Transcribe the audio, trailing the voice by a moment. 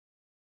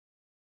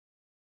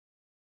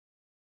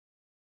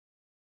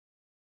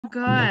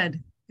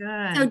good.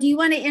 So do you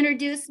want to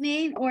introduce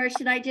me or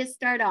should I just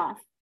start off?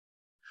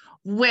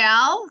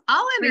 Well,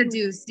 I'll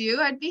introduce you.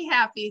 I'd be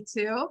happy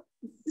to.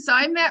 So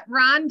I met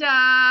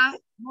Rhonda.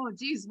 Oh,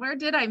 geez, where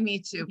did I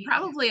meet you?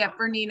 Probably at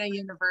Bernina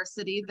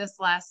University this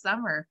last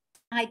summer.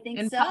 I think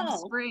in so. Palm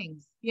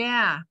Springs.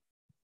 Yeah.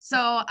 So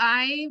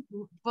I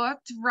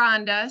booked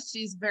Rhonda.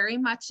 She's very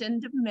much in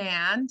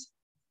demand.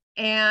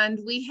 And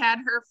we had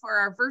her for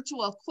our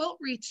virtual quilt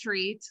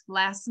retreat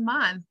last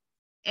month.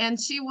 And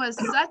she was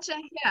such a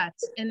hit.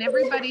 And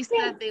everybody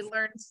said they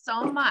learned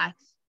so much.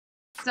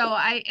 So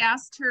I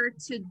asked her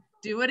to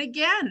do it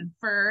again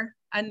for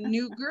a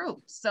new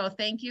group. So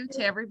thank you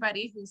to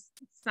everybody who's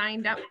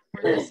signed up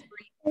for this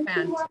free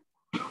event.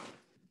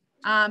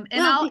 And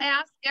I'll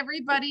ask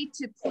everybody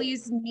to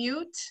please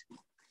mute.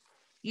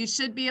 You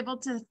should be able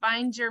to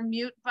find your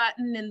mute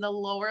button in the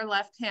lower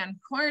left-hand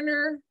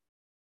corner.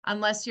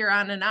 Unless you're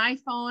on an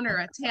iPhone or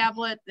a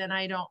tablet, then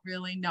I don't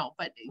really know,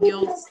 but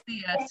you'll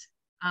see it.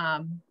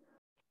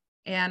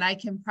 And I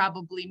can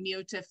probably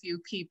mute a few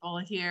people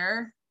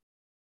here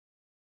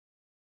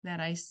that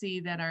I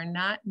see that are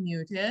not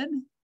muted.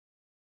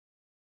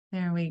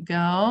 There we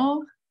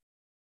go.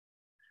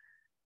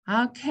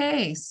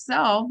 Okay,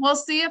 so we'll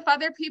see if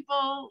other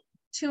people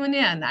tune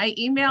in. I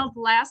emailed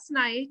last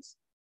night,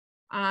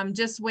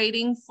 just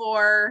waiting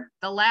for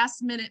the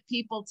last minute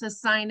people to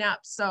sign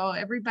up. So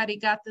everybody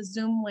got the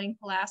Zoom link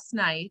last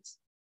night.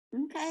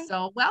 Okay.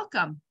 So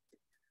welcome.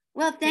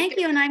 Well, thank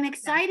you. And I'm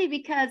excited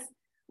because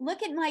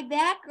look at my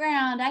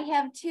background. I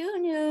have two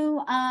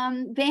new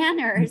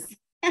banners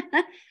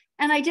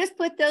and I just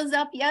put those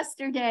up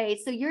yesterday.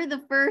 So you're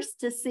the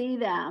first to see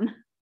them.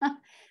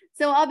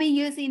 So I'll be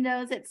using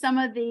those at some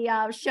of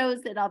the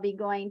shows that I'll be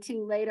going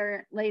to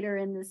later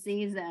in the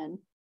season.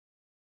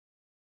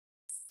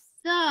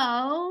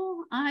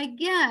 So I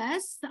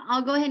guess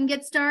I'll go ahead and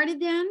get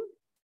started then.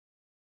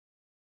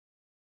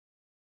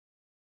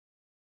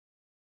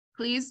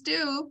 Please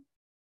do.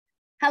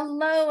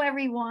 Hello,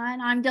 everyone.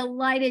 I'm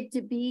delighted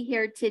to be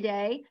here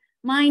today.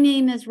 My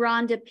name is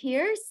Rhonda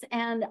Pierce,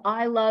 and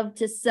I love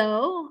to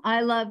sew.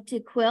 I love to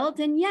quilt,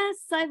 and yes,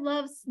 I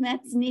love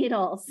Schmetz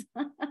needles.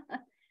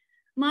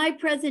 My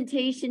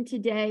presentation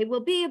today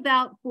will be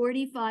about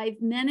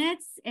 45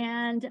 minutes,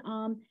 and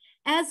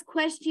as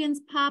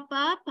questions pop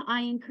up,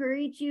 I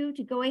encourage you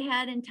to go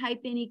ahead and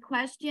type any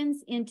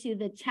questions into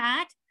the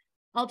chat.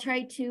 I'll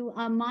try to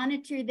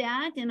monitor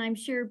that, and I'm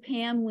sure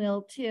Pam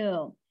will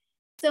too.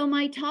 So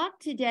my talk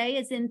today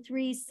is in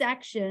 3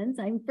 sections.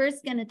 I'm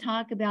first going to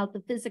talk about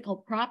the physical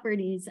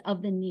properties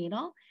of the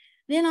needle.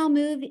 Then I'll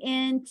move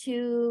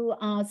into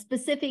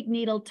specific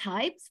needle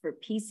types for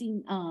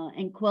piecing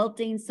and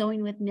quilting,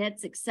 sewing with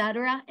knits,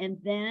 etc. And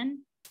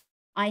then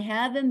I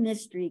have a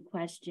mystery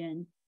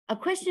question, a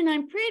question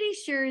I'm pretty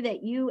sure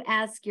that you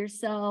ask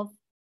yourself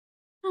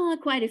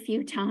quite a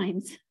few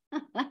times.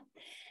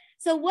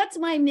 So what's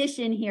my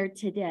mission here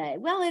today?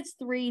 Well, it's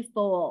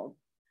threefold.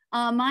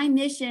 My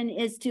mission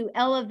is to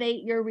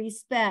elevate your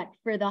respect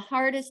for the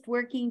hardest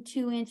working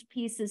 2-inch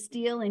piece of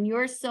steel in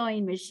your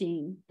sewing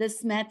machine, the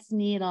Schmetz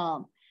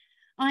needle.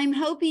 I'm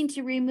hoping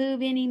to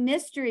remove any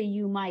mystery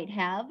you might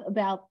have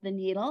about the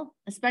needle,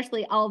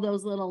 especially all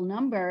those little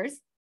numbers,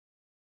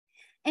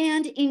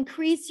 and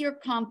increase your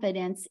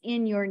confidence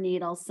in your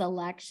needle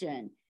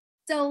selection.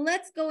 So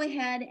let's go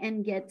ahead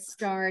and get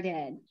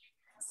started.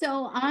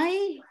 So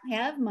I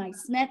have my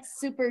Schmetz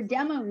Super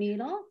Demo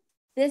needle.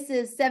 This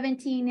is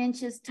 17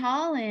 inches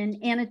tall and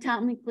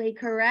anatomically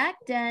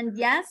correct. And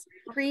yes,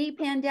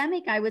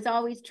 pre-pandemic, I was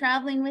always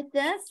traveling with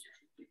this.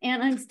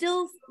 And I'm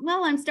still,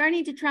 well, I'm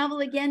starting to travel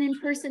again in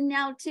person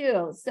now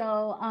too.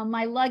 So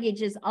my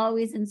luggage is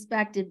always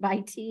inspected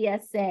by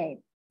TSA.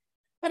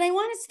 But I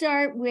want to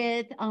start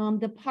with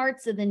the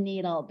parts of the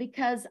needle,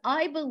 because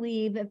I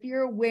believe if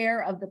you're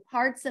aware of the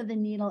parts of the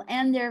needle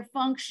and their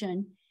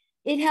function,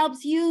 it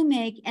helps you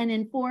make an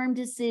informed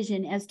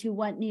decision as to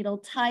what needle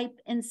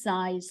type and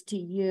size to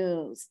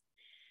use.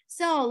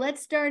 So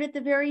let's start at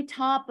the very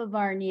top of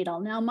our needle.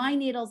 Now my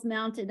needle's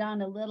mounted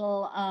on a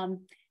little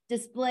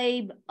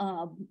display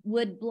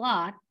wood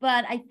block,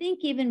 but I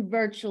think even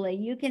virtually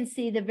you can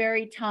see the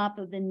very top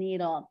of the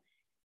needle.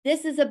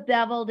 This is a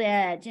beveled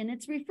edge, and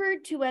it's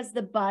referred to as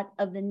the butt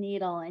of the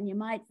needle. And you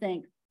might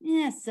think,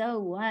 yeah, so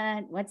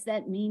what? What's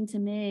that mean to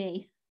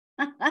me?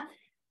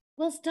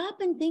 Well, stop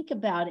and think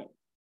about it.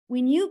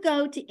 When you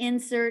go to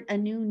insert a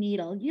new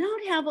needle, you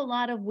don't have a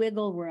lot of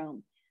wiggle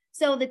room.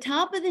 So the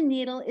top of the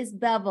needle is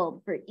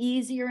beveled for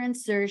easier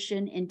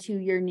insertion into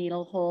your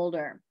needle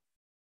holder.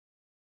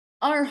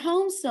 Our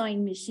home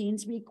sewing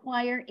machines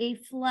require a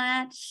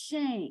flat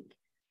shank.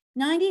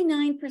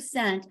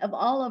 99% of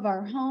all of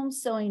our home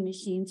sewing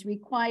machines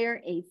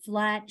require a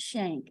flat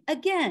shank,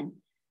 again,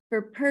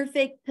 for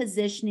perfect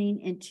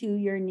positioning into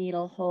your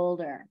needle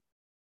holder.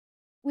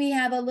 We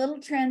have a little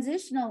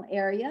transitional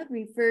area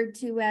referred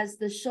to as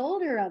the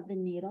shoulder of the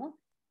needle.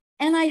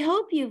 And I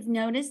hope you've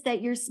noticed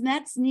that your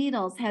Schmetz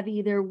needles have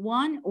either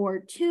 1 or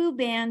 2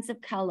 bands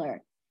of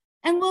color.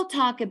 And we'll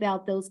talk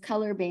about those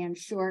color bands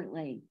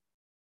shortly.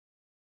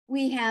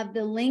 We have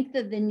the length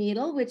of the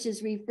needle, which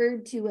is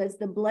referred to as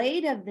the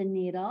blade of the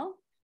needle.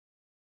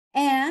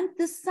 And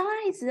the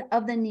size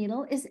of the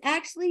needle is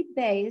actually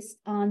based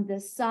on the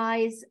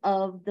size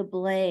of the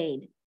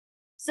blade.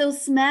 So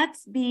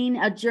Schmetz, being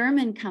a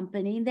German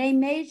company, they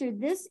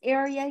measured this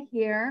area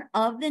here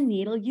of the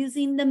needle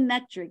using the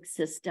metric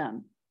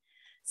system.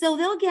 So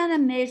they'll get a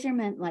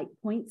measurement like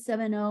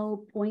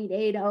 0.70,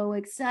 0.80,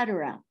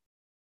 etc.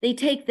 They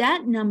take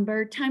that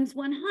number times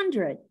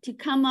 100 to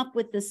come up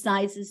with the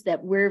sizes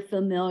that we're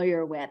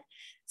familiar with.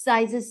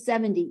 Sizes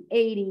 70,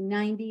 80,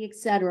 90,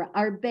 etc.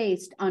 are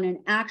based on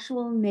an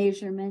actual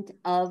measurement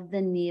of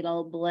the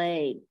needle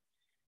blade.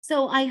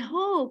 So I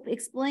hope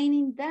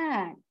explaining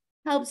that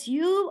helps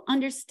you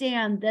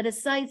understand that a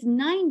size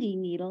 90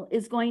 needle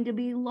is going to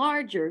be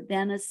larger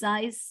than a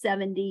size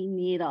 70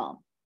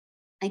 needle.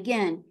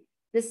 Again,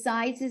 the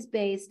size is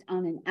based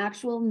on an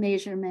actual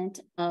measurement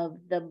of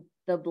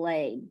the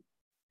blade.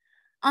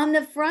 On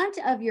the front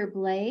of your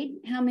blade,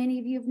 how many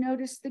of you have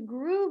noticed the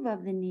groove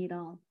of the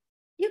needle?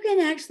 You can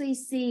actually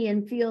see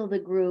and feel the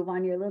groove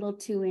on your little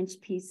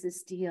 2-inch piece of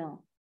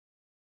steel.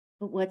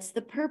 But what's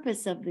the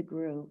purpose of the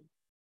groove?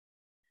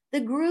 The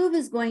groove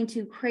is going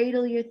to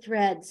cradle your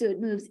thread so it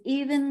moves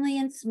evenly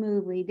and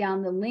smoothly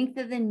down the length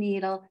of the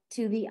needle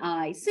to the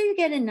eye, so you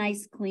get a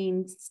nice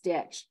clean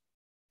stitch.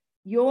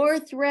 Your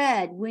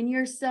thread, when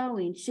you're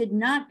sewing, should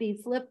not be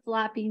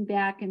flip-flopping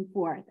back and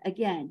forth.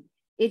 Again,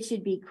 it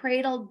should be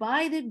cradled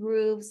by the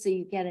groove so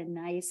you get a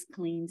nice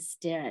clean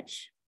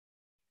stitch.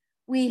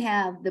 We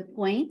have the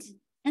point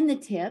and the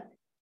tip,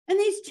 and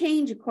these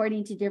change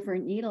according to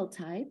different needle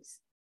types.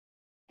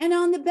 And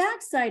on the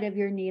back side of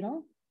your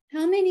needle,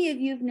 how many of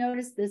you have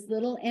noticed this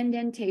little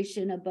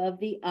indentation above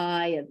the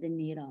eye of the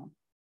needle?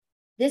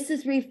 This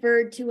is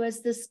referred to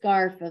as the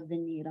scarf of the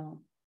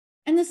needle.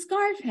 And the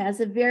scarf has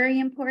a very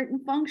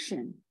important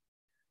function.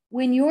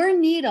 When your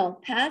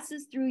needle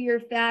passes through your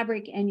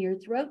fabric and your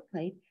throat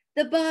plate,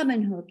 the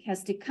bobbin hook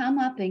has to come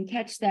up and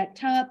catch that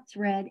top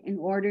thread in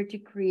order to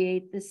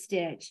create the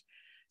stitch.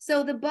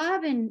 So the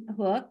bobbin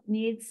hook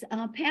needs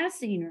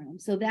passing room.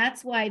 So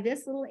that's why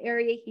this little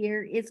area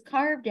here is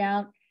carved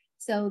out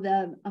so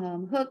the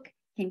hook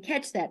can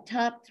catch that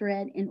top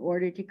thread in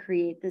order to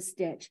create the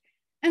stitch.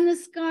 And the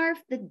scarf,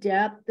 the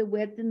depth, the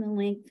width, and the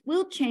length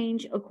will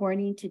change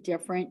according to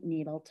different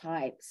needle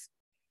types.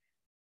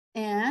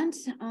 And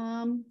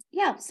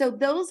yeah, so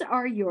those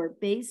are your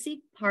basic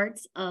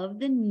parts of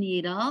the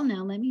needle.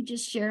 Now let me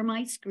just share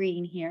my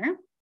screen here.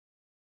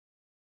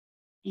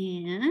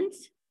 And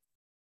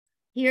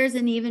here's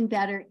an even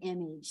better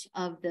image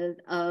of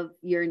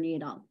your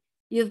needle.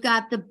 You've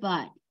got the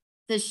butt,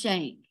 the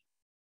shank,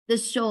 the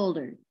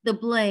shoulder, the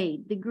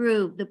blade, the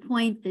groove, the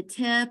point, the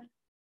tip.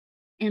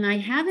 And I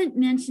haven't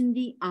mentioned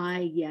the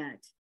eye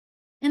yet.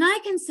 And I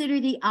consider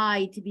the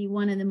eye to be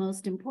one of the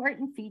most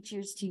important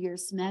features to your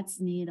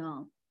Schmetz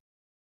needle.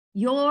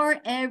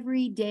 Your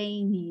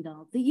everyday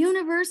needle, the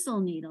universal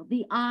needle,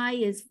 the eye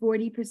is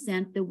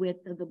 40% the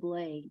width of the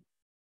blade.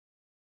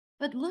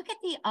 But look at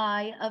the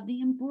eye of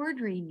the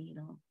embroidery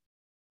needle,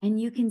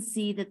 and you can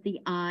see that the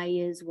eye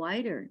is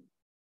wider.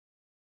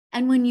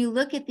 And when you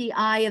look at the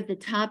eye of the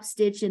top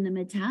stitch in the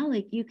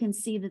metallic, you can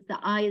see that the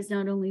eye is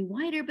not only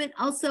wider, but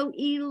also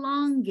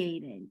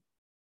elongated.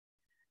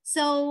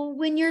 So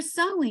when you're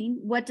sewing,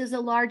 what does a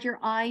larger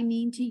eye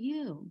mean to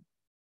you?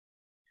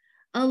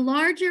 A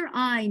larger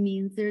eye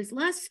means there's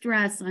less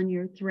stress on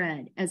your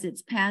thread as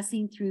it's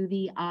passing through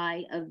the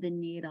eye of the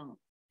needle.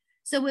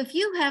 So if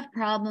you have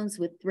problems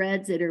with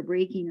threads that are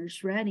breaking or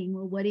shredding,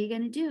 well, what are you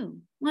going to do?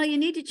 Well, you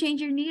need to change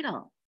your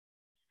needle.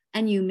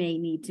 And you may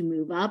need to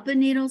move up a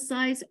needle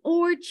size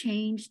or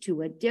change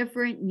to a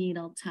different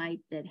needle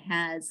type that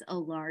has a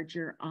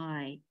larger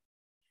eye.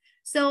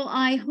 So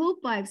I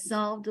hope I've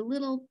solved a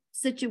little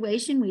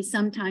situation we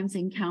sometimes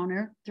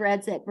encounter,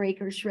 threads that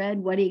break or shred.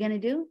 What are you going to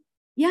do?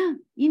 Yeah,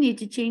 you need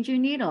to change your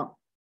needle.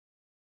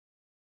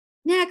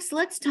 Next,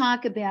 let's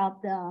talk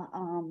about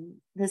the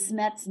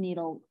Schmetz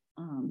needle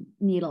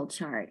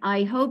chart.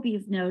 I hope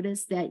you've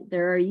noticed that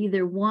there are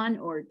either 1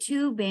 or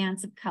 2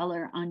 bands of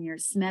color on your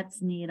Schmetz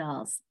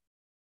needles.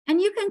 And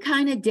you can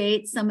kind of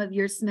date some of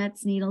your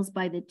Schmetz needles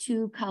by the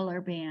 2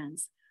 color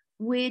bands,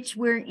 which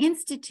were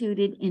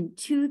instituted in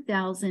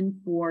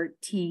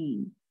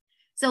 2014.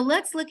 So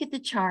let's look at the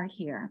chart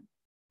here.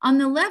 On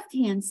the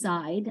left-hand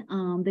side,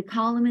 the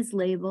column is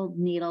labeled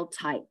needle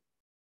type.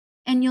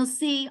 And you'll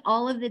see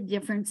all of the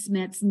different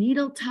Schmetz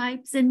needle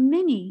types, and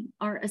many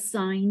are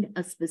assigned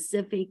a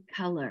specific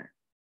color.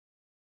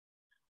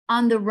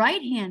 On the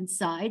right-hand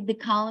side, the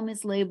column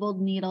is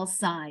labeled needle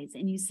size,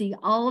 and you see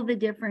all of the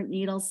different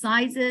needle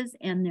sizes,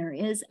 and there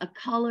is a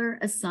color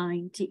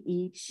assigned to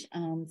each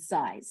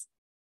size.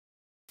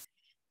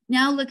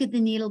 Now look at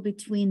the needle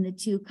between the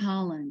 2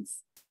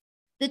 columns.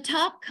 The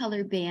top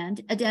color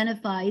band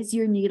identifies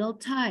your needle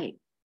type.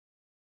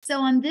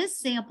 So on this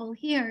sample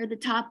here, the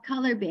top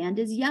color band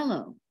is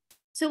yellow.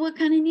 So what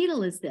kind of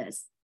needle is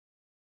this?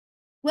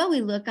 Well,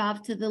 we look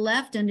off to the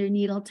left under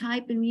needle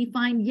type and we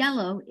find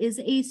yellow is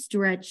a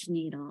stretch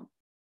needle.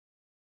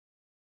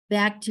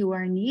 Back to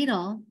our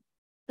needle,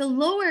 The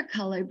lower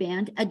color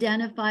band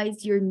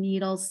identifies your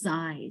needle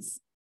size.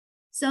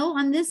 So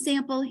on this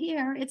sample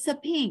here, it's a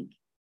pink.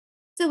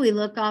 So we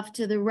look off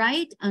to the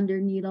right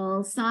under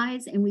needle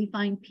size and we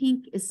find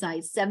pink is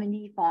size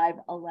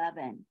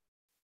 7511.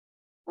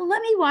 Well,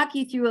 let me walk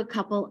you through a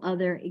couple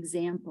other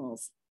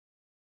examples.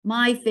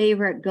 My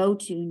favorite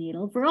go-to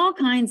needle for all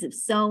kinds of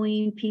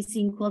sewing,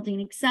 piecing,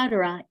 quilting,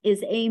 etc.,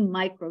 is a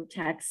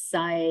Microtex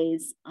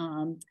size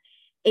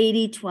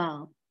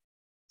 8012.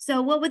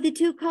 So what would the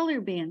two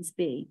color bands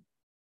be?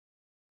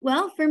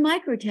 Well, for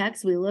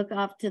Microtex, we look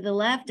off to the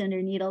left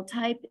under needle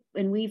type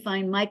and we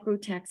find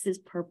Microtex is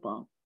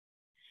purple.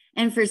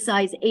 And for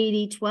size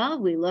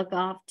 8012, we look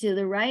off to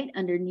the right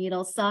under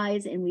needle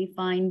size and we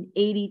find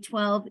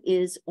 8012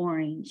 is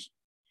orange.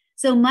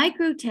 So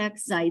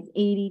Microtex size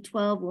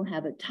 8012 will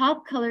have a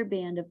top color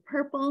band of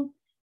purple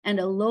and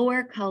a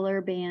lower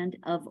color band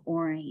of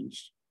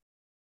orange.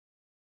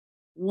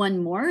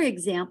 One more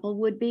example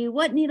would be,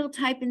 what needle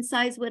type and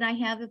size would I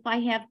have if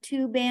I have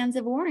two bands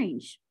of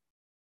orange?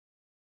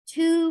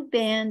 Two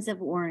bands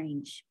of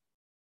orange.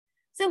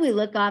 So we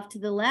look off to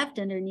the left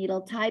under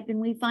needle type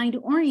and we find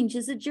orange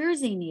is a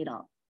jersey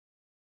needle.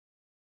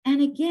 And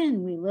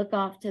again, we look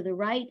off to the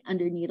right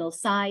under needle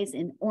size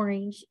and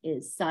orange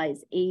is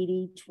size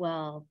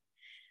 8012.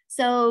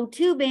 So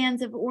two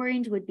bands of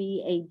orange would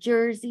be a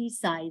jersey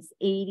size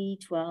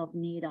 8012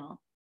 needle.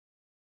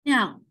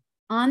 Now,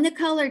 on the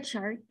color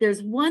chart,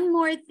 there's one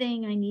more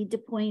thing I need to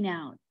point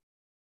out.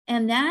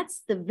 And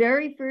that's the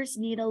very first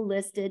needle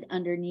listed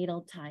under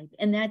needle type,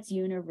 and that's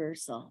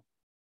universal.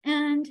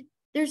 And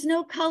there's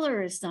no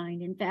color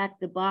assigned. In fact,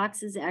 the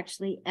box is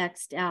actually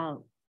X'd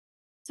out.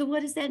 So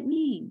what does that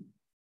mean?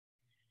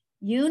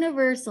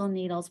 Universal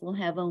needles will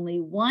have only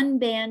one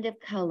band of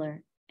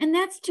color, and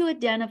that's to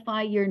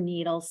identify your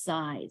needle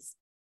size.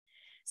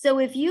 So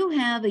if you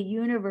have a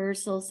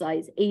universal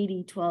size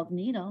 8012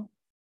 needle,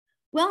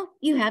 well,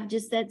 you have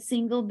just that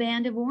single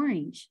band of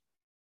orange.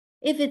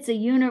 If it's a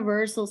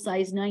universal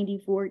size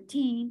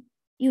 9014,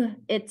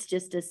 it's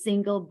just a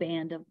single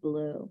band of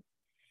blue.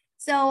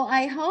 So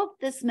I hope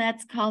the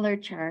Schmetz color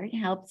chart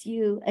helps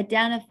you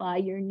identify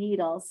your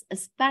needles,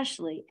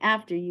 especially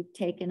after you've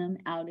taken them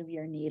out of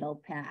your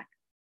needle pack.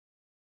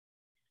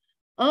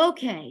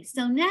 Okay,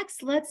 so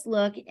next let's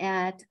look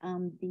at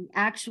the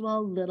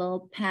actual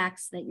little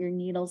packs that your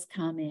needles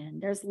come in.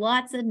 There's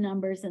lots of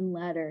numbers and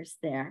letters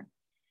there.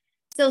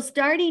 So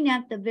starting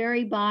at the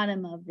very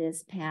bottom of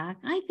this pack,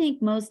 I think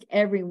most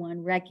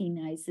everyone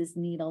recognizes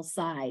needle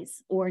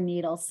size or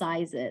needle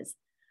sizes.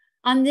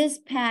 On this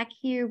pack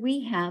here,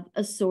 we have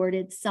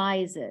assorted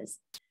sizes.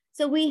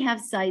 So we have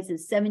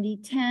sizes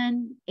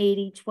 7010,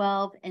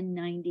 8012, and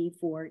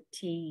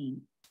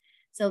 9014.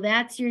 So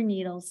that's your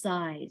needle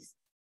size.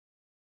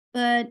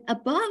 But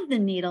above the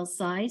needle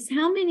size,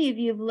 how many of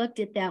you have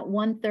looked at that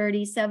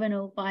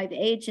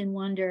 130-705H and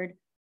wondered,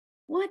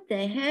 what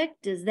the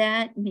heck does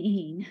that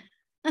mean?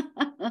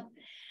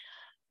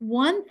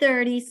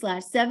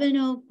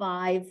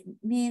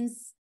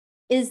 130/705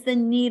 is the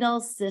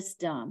needle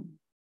system.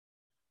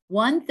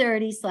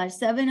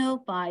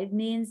 130/705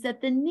 means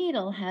that the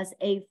needle has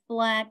a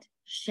flat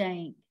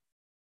shank.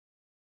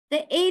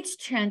 The H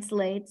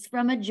translates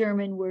from a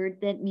German word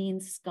that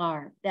means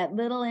scarf, that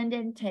little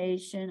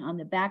indentation on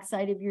the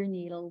backside of your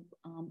needle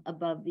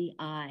above the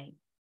eye.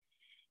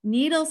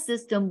 Needle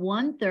system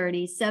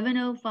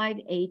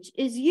 130-705H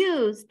is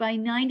used by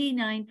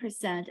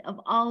 99% of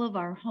all of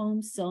our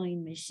home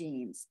sewing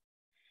machines.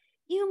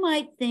 You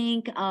might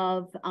think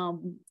of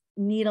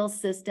needle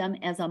system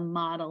as a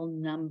model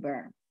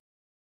number.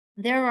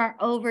 There are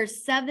over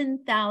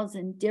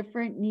 7,000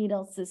 different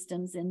needle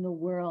systems in the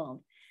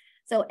world.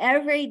 So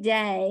every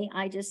day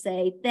I just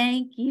say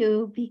thank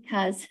you,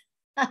 because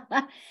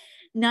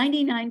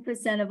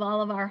 99% of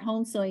all of our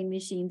home sewing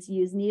machines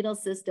use needle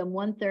system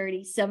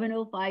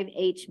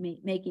 130-705H,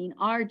 making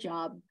our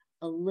job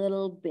a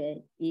little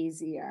bit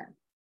easier.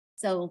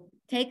 So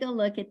take a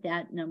look at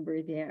that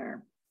number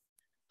there.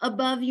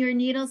 Above your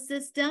needle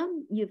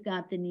system, you've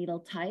got the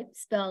needle type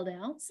spelled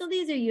out. So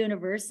these are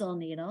universal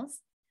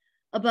needles.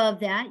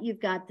 Above that, you've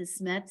got the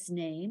Schmetz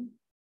name.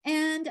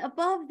 And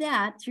above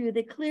that, through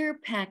the clear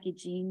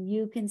packaging,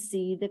 you can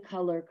see the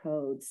color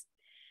codes.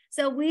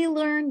 So we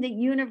learned that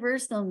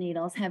universal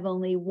needles have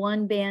only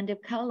one band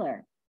of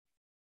color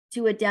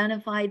to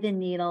identify the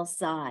needle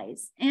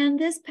size. And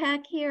this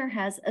pack here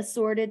has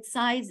assorted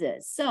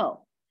sizes.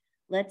 So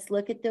let's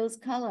look at those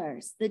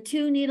colors. The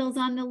two needles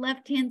on the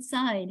left-hand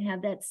side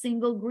have that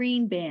single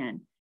green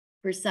band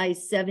for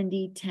size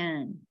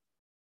 7010.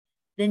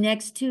 The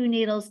next two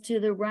needles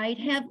to the right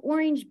have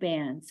orange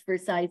bands for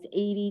size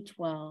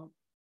 8012.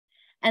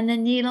 And the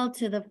needle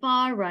to the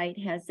far right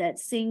has that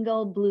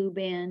single blue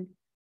band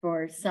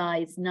for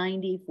size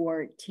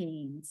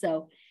 9014.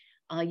 So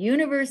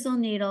universal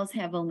needles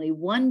have only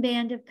one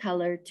band of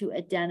color to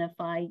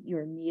identify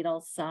your needle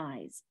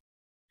size.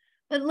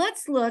 But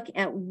let's look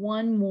at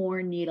one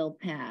more needle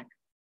pack.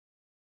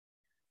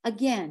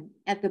 Again,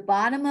 at the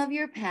bottom of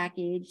your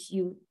package,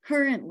 you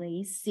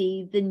currently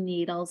see the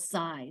needle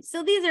size.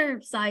 So these are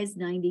size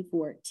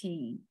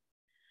 9014.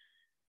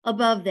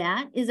 Above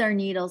that is our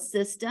needle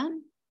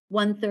system,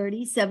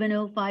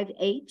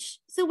 130-705H.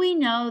 So we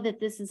know that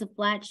this is a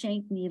flat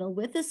shank needle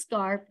with a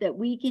scarf that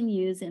we can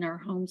use in our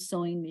home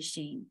sewing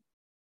machine.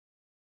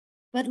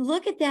 But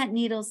look at that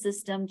needle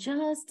system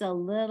just a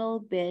little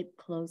bit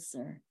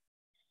closer,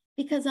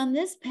 because on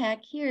this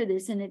pack here,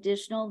 there's an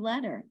additional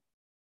letter,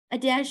 a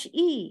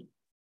 -E,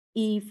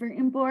 E for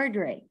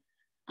embroidery.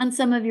 On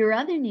some of your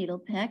other needle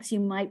packs, you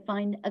might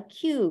find a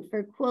Q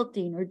for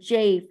quilting, or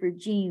J for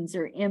jeans,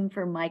 or M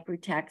for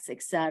microtex,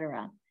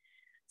 etc.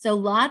 So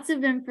lots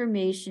of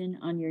information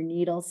on your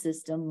needle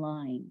system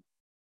line.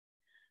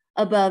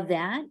 Above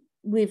that,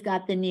 we've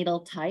got the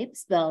needle type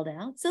spelled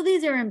out. So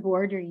these are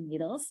embroidery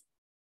needles.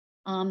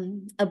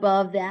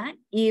 Above that,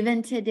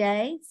 even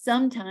today,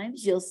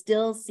 sometimes you'll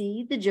still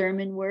see the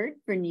German word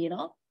for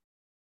needle.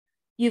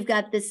 You've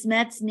got the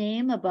Schmetz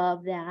name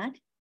above that.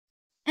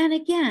 And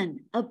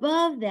again,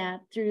 above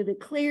that, through the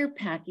clear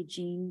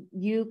packaging,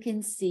 you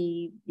can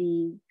see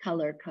the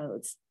color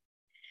codes.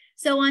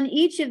 So on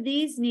each of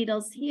these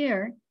needles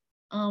here,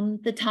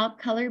 the top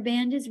color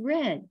band is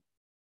red,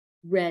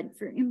 red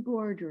for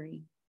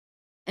embroidery.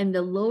 And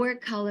the lower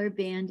color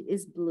band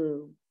is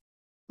blue,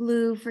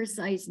 blue for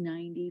size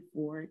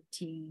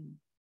 90-14.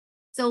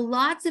 So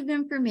lots of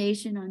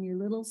information on your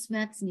little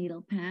Schmetz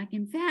needle pack.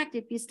 In fact,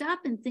 if you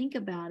stop and think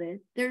about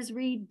it, there's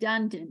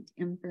redundant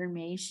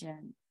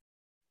information.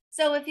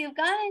 So if you've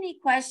got any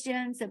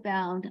questions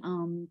about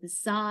the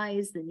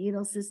size, the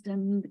needle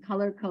system, the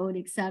color code,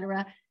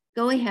 etc.,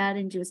 go ahead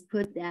and just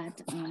put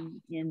that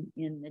in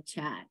the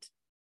chat.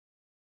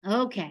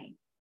 Okay.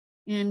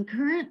 And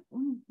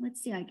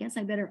let's see, I guess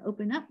I better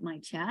open up my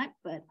chat,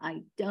 but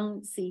I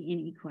don't see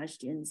any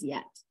questions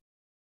yet.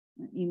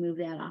 Let me move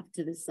that off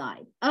to the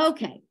side.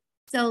 Okay,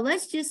 so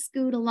let's just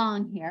scoot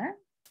along here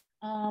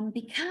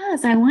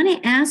because I want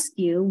to ask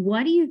you,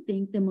 what do you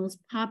think the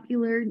most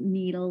popular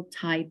needle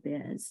type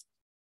is?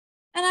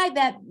 And I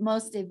bet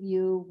most of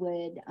you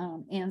would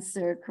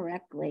answer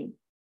correctly.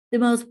 The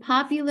most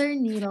popular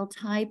needle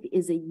type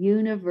is a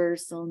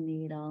universal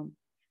needle.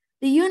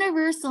 The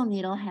universal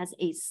needle has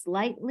a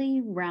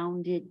slightly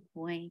rounded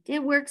point.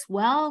 It works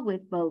well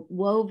with both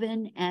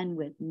woven and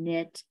with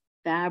knit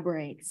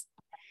fabrics.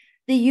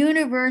 The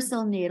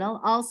universal needle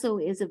also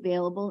is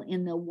available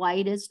in the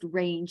widest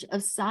range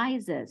of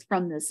sizes,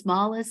 from the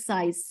smallest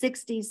size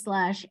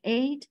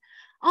 60/8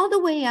 all the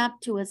way up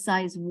to a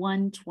size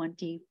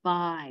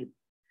 125.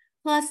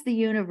 Plus, the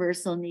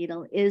universal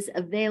needle is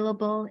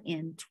available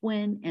in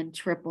twin and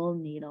triple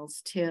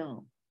needles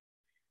too.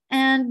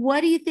 And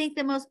what do you think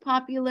the most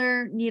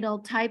popular needle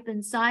type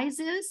and size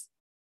is?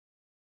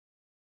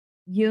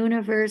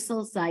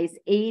 Universal size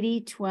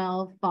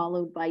 80-12,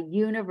 followed by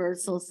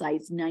universal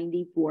size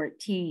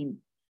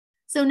 90-14.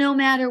 So no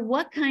matter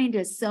what kind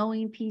of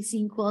sewing,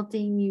 piecing,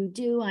 quilting you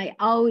do, I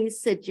always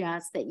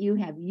suggest that you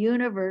have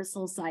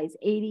universal size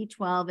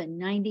 80-12 and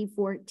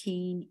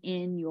 90-14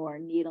 in your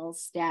needle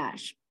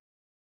stash.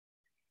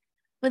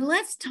 But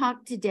let's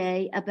talk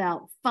today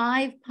about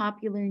 5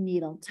 popular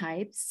needle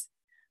types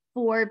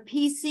for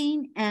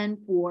piecing and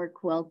for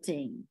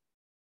quilting.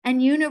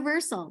 And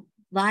universal.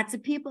 Lots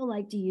of people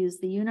like to use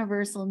the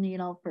universal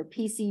needle for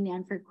piecing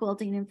and for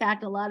quilting. In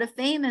fact, a lot of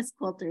famous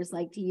quilters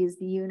like to use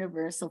the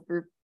universal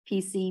for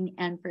piecing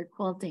and for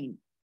quilting.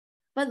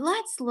 But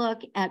let's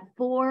look at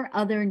 4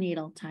 other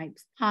needle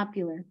types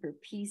popular for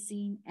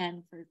piecing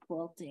and for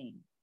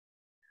quilting.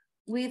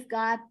 We've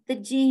got the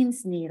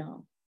jeans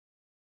needle.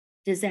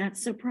 Does that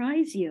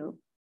surprise you?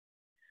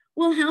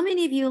 Well, how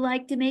many of you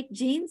like to make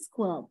jeans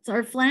quilts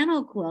or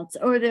flannel quilts,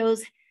 or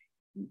those?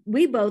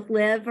 We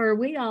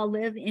all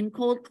live in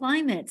cold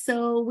climates,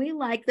 so we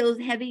like those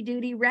heavy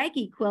duty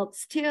raggy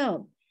quilts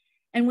too.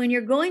 And when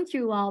you're going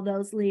through all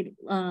those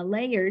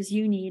layers,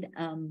 you need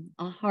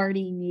a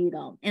hardy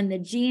needle. And the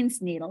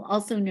jeans needle,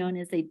 also known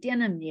as a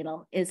denim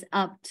needle, is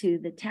up to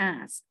the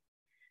task.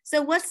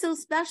 So what's so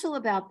special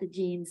about the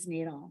jeans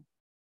needle?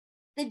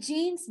 The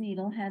jeans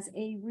needle has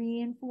a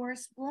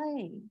reinforced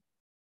blade.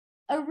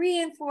 A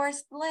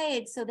reinforced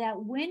blade so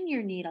that when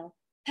your needle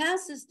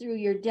passes through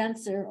your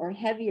denser or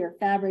heavier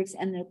fabrics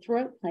and the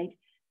throat plate,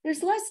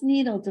 there's less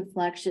needle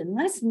deflection,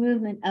 less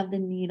movement of the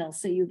needle,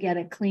 so you get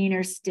a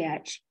cleaner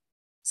stitch.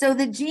 So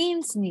the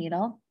jeans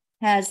needle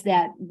has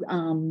that,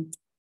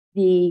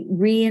 the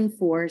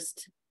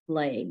reinforced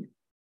blade.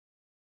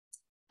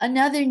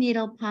 Another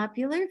needle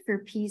popular for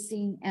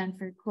piecing and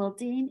for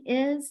quilting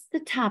is the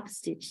top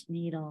stitch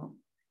needle.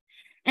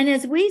 And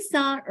as we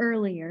saw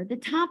earlier, the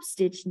top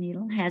stitch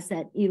needle has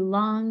that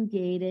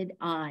elongated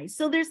eye.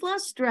 So there's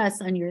less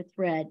stress on your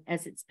thread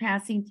as it's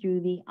passing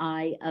through the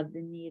eye of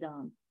the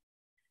needle.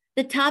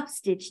 The top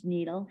stitch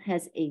needle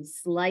has a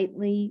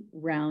slightly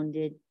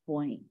rounded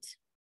point.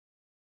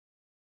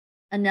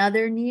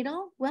 Another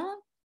needle,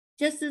 well,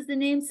 just as the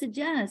name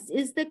suggests,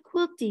 is the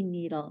quilting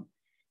needle.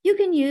 You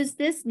can use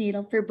this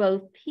needle for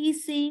both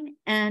piecing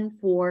and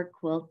for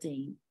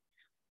quilting.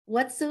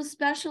 What's so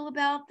special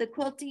about the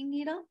quilting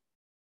needle?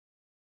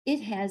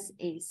 It has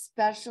a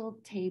special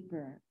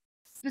taper.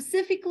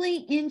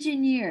 specifically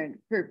engineered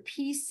for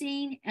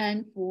piecing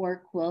and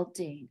for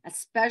quilting, a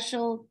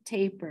special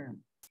taper.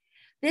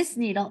 This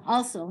needle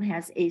also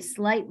has a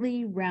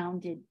slightly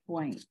rounded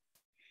point.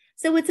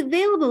 So it's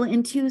available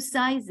in 2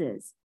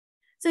 sizes.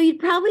 So you'd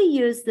probably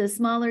use the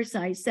smaller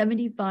size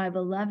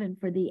 7511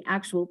 for the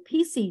actual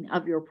piecing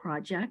of your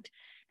project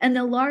and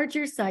the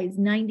larger size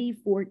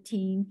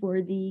 9014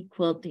 for the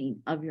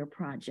quilting of your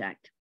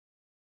project.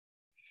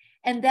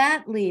 And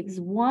that leaves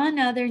one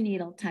other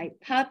needle type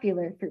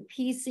popular for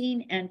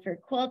piecing and for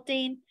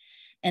quilting,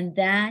 and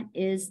that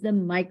is the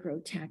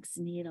microtex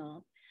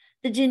needle.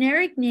 The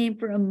generic name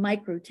for a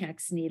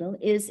microtex needle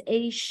is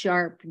a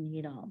sharp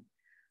needle.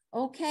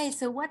 Okay,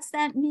 so what's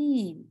that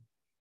mean?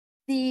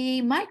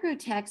 The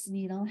microtex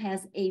needle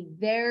has a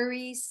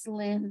very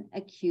slim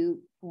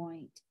acute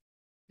point.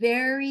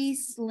 Very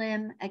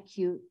slim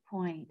acute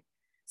point.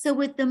 So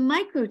with the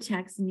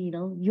microtex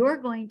needle, you're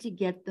going to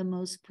get the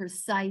most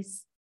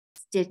precise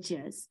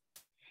stitches.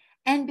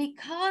 And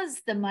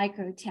because the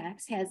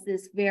microtex has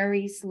this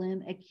very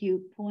slim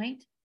acute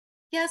point,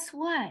 guess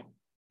what?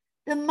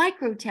 The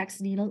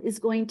microtex needle is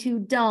going to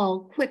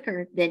dull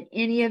quicker than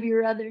any of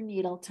your other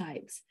needle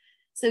types.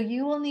 So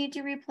you will need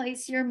to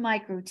replace your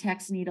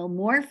microtex needle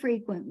more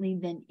frequently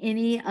than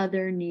any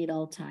other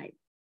needle type.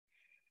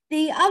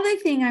 The other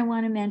thing I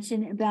want to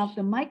mention about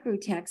the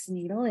microtex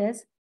needle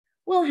is,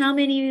 well, how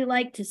many of you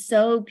like to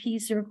sew,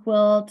 piece, or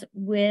quilt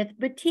with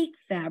batik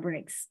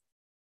fabrics?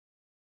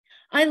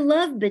 I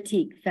love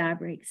batik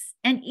fabrics.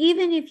 And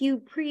even if you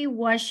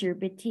pre-wash your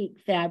batik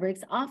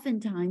fabrics,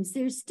 oftentimes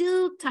they're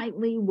still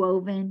tightly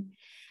woven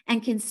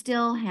and can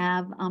still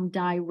have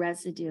dye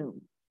residue.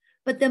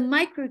 But the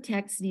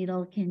microtex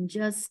needle can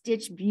just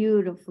stitch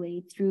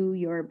beautifully through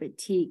your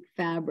batik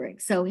fabric.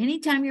 So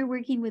anytime you're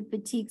working with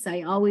batiks,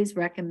 I always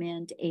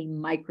recommend a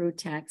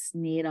microtex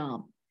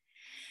needle.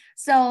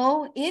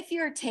 So if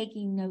you're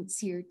taking notes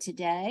here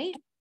today,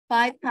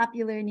 5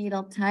 popular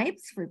needle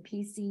types for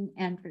piecing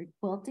and for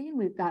quilting.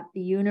 We've got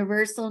the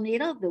universal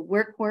needle, the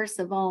workhorse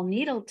of all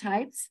needle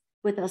types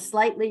with a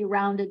slightly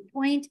rounded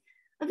point,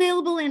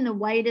 available in the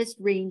widest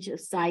range of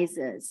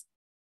sizes.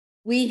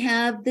 We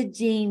have the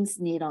jeans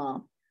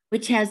needle,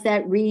 which has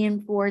that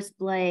reinforced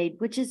blade,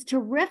 which is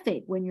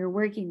terrific when you're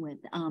working with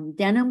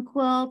denim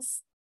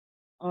quilts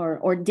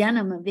or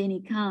denim of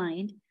any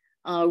kind.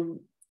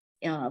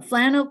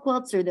 Flannel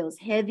quilts are those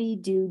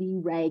heavy-duty,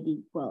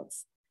 raggy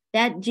quilts.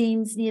 That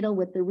jeans needle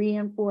with the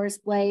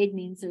reinforced blade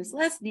means there's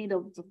less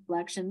needle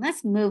deflection,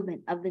 less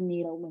movement of the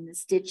needle when the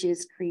stitch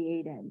is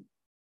created.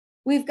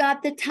 We've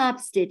got the top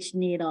stitch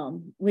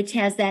needle, which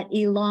has that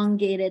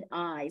elongated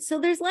eye. So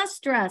there's less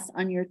stress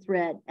on your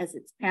thread as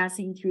it's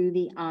passing through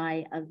the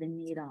eye of the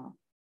needle.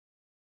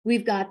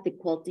 We've got the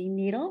quilting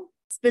needle,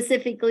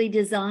 specifically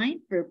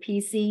designed for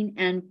piecing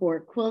and for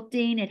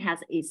quilting. It has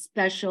a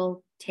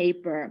special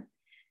taper.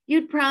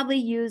 You'd probably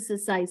use the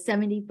size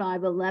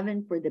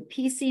 7511 for the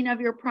piecing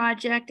of your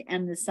project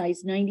and the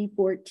size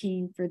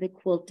 9014 for the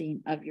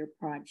quilting of your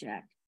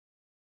project.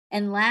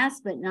 And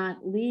last but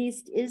not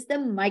least is the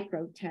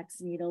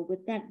microtex needle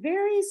with that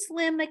very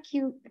slim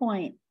acute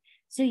point.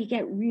 So you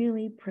get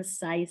really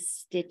precise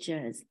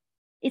stitches.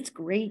 It's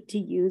great to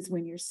use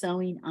when you're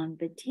sewing on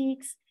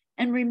batiks.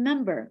 And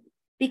remember,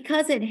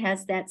 because it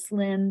has that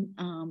slim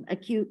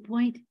acute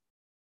point,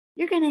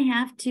 you're going to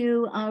have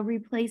to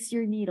replace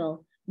your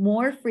needle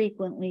more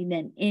frequently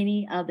than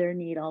any other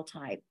needle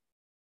type.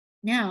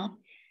 Now,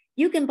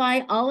 you can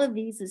buy all of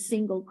these as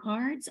single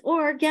cards,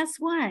 or guess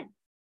what?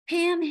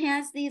 Pam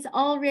has these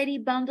already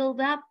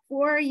bundled up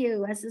for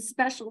you as a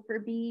special for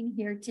being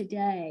here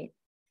today.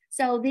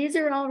 So these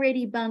are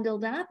already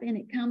bundled up, and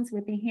it comes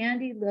with a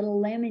handy little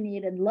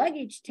laminated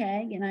luggage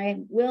tag. And I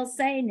will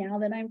say, now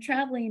that I'm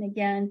traveling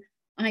again,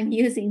 I'm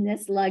using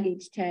this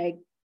luggage tag.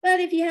 But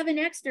if you have an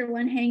extra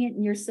one, hang it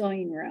in your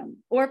sewing room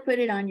or put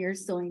it on your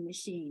sewing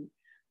machine.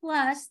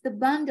 Plus, the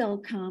bundle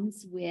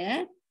comes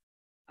with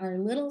our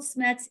little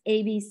Schmetz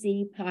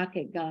ABC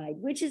pocket guide,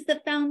 which is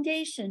the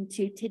foundation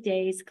to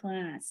today's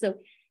class. So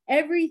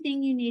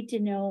everything you need to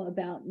know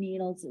about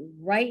needles is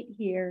right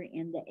here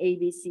in the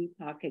ABC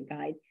pocket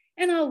guide.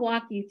 And I'll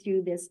walk you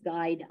through this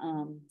guide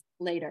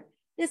later.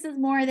 This is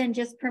more than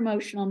just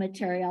promotional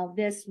material.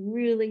 This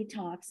really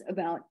talks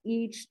about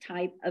each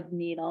type of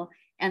needle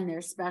and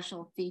their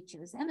special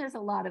features. And there's a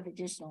lot of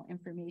additional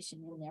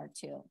information in there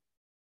too.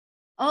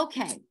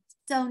 Okay,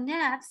 so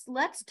next,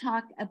 let's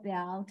talk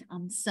about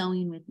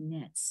sewing with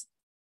knits.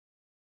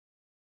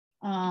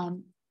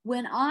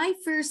 When I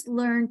first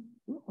learned,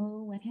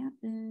 what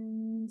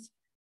happened?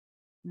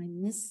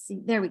 I'm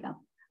missing, there we go.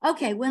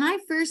 Okay, when I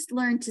first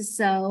learned to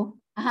sew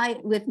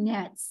with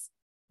knits,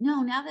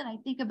 no, now that I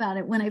think about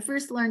it, when I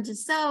first learned to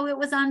sew, it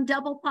was on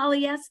double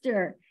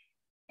polyester.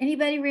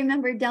 Anybody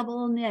remember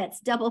double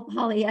knits, double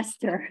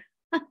polyester?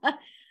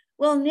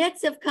 Well,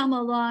 knits have come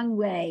a long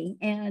way,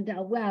 and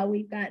wow,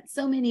 we've got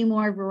so many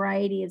more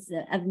varieties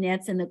of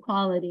knits, and the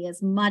quality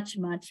is much,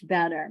 much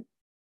better.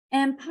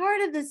 And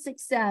part of the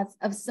success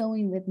of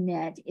sewing with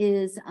knit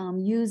is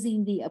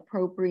using the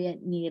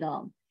appropriate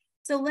needle.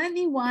 So let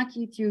me walk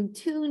you through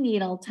two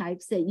needle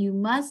types that you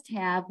must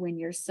have when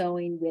you're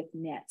sewing with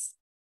knits.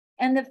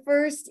 And the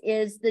first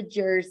is the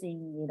jersey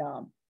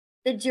needle.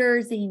 The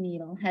jersey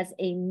needle has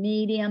a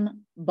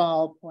medium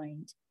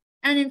ballpoint.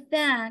 And in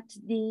fact,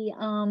 the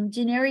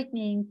generic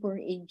name for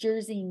a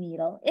jersey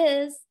needle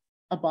is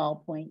a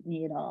ballpoint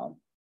needle.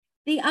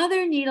 The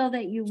other needle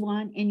that you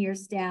want in your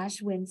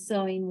stash when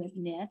sewing with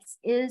knits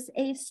is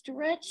a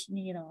stretch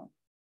needle.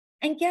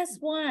 And guess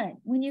what?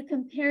 When you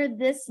compare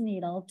this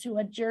needle to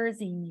a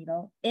jersey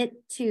needle,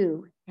 it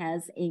too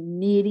has a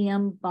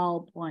medium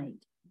ballpoint.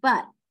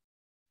 But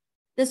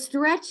the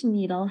stretch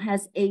needle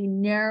has a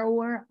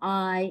narrower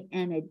eye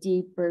and a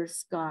deeper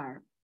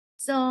scar.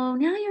 So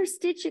now your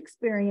stitch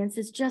experience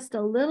is just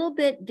a little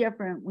bit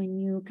different when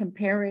you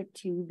compare it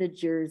to the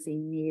jersey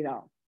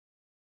needle.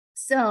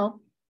 So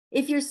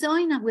if you're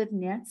sewing up with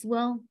knits,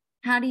 well,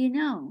 how do you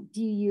know?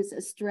 Do you use a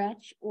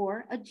stretch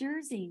or a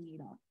jersey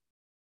needle?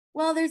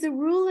 Well, there's a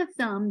rule of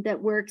thumb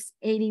that works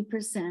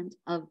 80%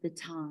 of the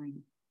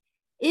time.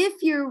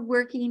 If you're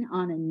working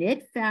on a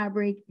knit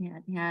fabric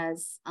that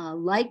has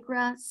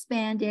lycra,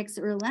 spandex,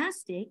 or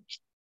elastic,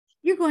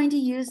 you're going to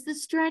use the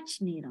stretch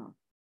needle.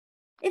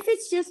 If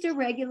it's just a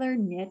regular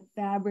knit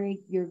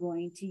fabric, you're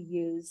going to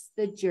use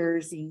the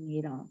jersey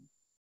needle.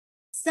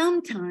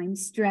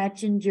 Sometimes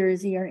stretch and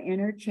jersey are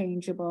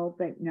interchangeable,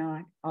 but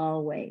not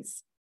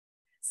always.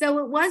 So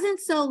it wasn't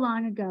so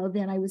long ago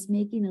that I was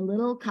making a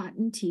little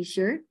cotton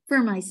t-shirt for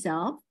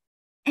myself,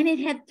 and it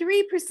had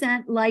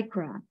 3%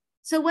 lycra.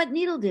 So what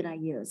needle did I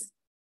use?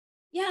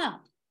 Yeah,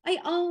 I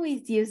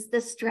always use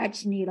the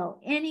stretch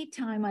needle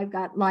anytime I've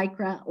got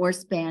lycra or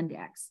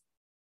spandex.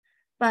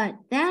 But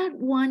that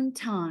one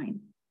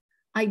time,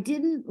 I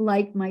didn't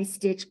like my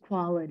stitch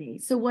quality.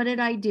 So what did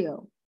I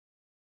do?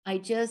 I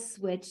just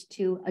switched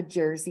to a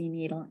jersey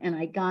needle, and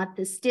I got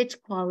the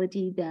stitch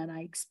quality that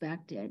I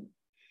expected.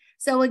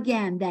 So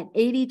again, that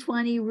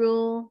 80-20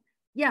 rule,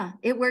 yeah,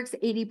 it works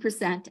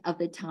 80% of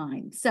the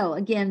time. So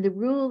again, the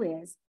rule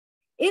is,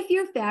 if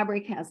your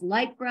fabric has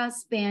lycra,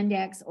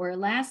 spandex, or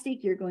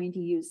elastic, you're going to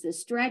use the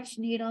stretch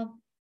needle.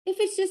 If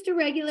it's just a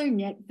regular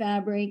knit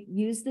fabric,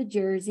 use the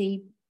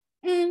jersey.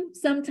 And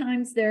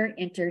sometimes they're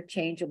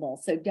interchangeable,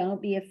 so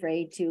don't be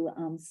afraid to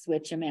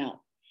switch them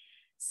out.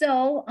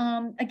 So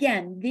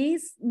again,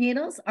 these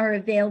needles are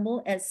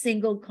available as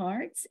single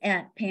cards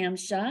at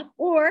Pam's shop,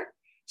 or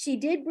she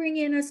did bring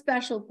in a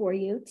special for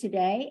you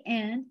today,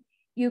 and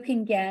you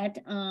can get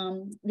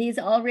these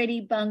already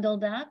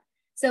bundled up.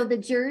 So the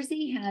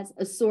jersey has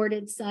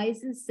assorted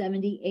sizes,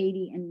 70,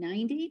 80, and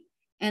 90.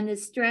 And the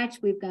stretch,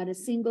 we've got a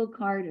single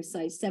card of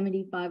size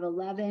 75,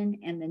 11,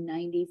 and the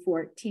 90,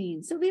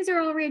 14. So these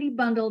are already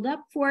bundled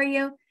up for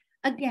you.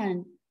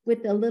 Again,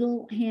 with the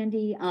little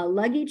handy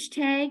luggage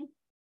tag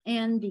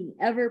and the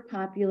ever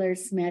popular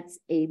Schmetz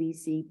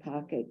ABC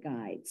Pocket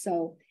Guide.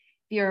 So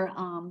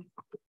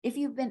if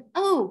you've been,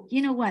 oh,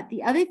 you know what?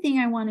 The other thing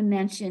I want to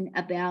mention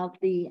about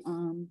the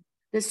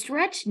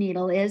stretch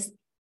needle is,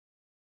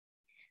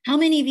 how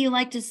many of you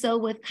like to sew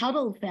with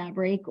cuddle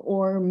fabric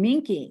or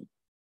minky?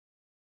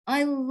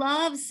 I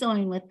love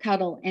sewing with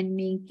cuddle and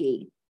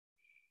minky.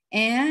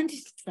 And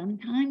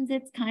sometimes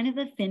it's kind of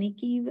a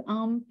finicky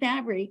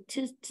fabric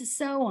to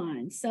sew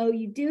on. So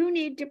you do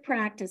need to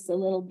practice a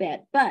little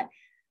bit. But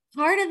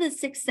part of the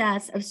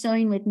success of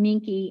sewing with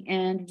minky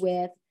and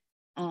with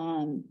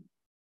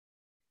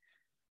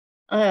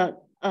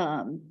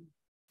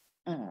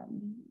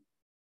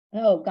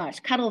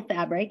cuddle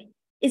fabric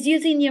is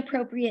using the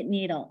appropriate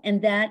needle,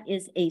 and that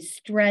is a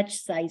stretch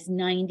size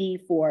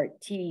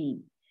 90-14.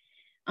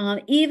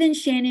 Even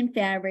Shannon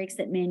Fabrics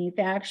that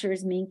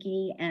manufactures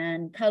minky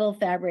and cuddle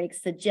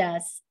fabrics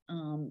suggests,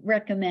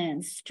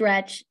 recommends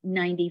stretch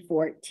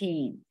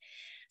 90-14.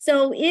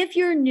 So if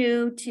you're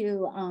new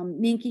to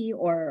minky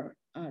or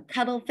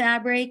cuddle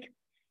fabric,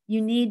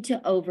 you need to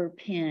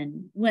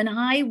overpin. When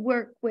I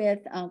work with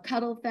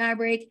cuddle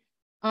fabric,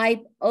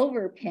 I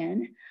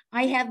overpin.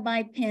 I have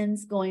my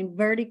pins going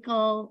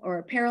vertical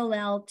or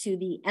parallel to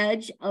the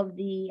edge of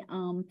the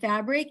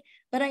fabric,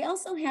 but I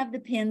also have the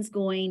pins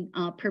going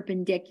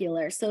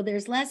perpendicular. So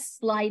there's less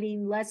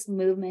sliding, less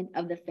movement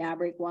of the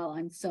fabric while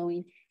I'm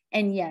sewing.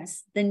 And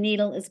yes, the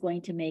needle is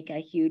going to make a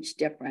huge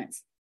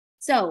difference.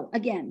 So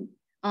again,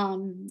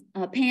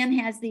 Pam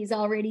has these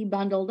already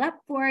bundled up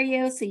for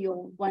you, so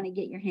you'll want to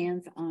get your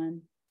hands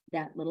on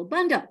that little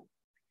bundle.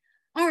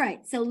 All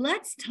right, so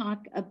let's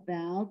talk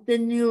about the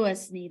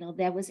newest needle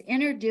that was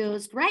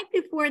introduced right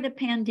before the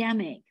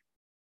pandemic.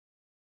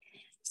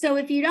 So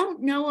if you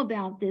don't know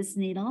about this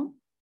needle,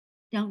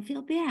 don't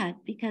feel bad,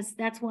 because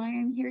that's why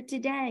I'm here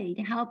today,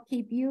 to help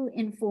keep you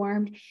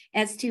informed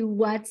as to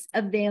what's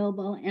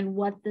available and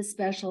what the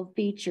special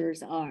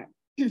features are.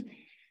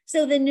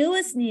 So the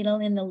newest needle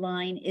in the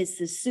line is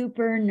the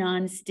Super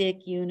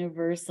Nonstick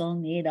Universal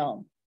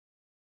Needle.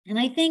 And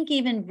I think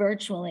even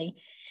virtually,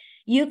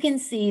 you can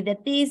see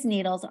that these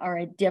needles are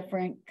a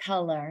different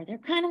color. They're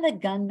kind of a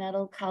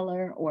gunmetal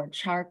color or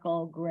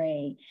charcoal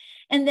gray.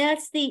 And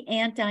that's the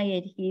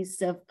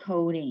anti-adhesive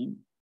coating.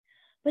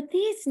 But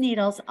these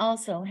needles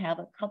also have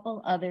a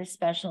couple other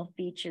special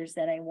features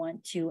that I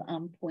want to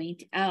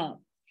point out.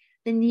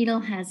 The needle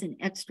has an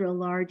extra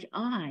large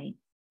eye,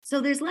 so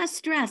there's less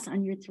stress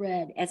on your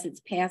thread as it's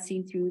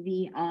passing through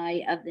the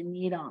eye of the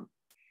needle.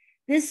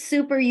 This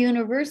super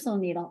universal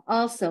needle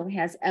also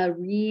has a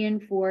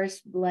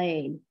reinforced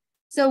blade.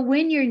 So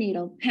when your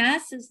needle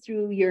passes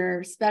through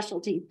your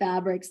specialty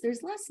fabrics,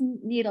 there's less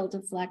needle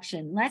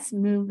deflection, less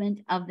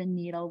movement of the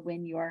needle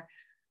when your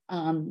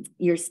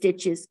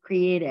stitch is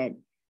created.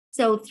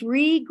 So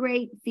 3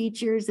 great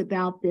features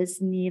about this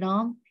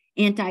needle: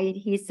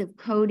 anti-adhesive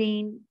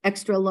coating,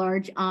 extra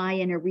large eye,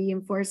 and a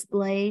reinforced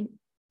blade.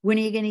 When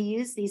are you going to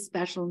use these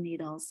special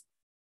needles?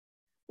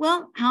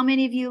 Well, how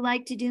many of you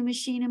like to do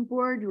machine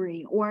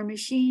embroidery or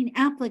machine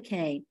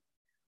applique,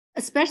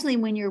 especially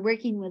when you're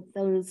working with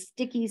those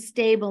sticky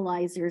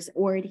stabilizers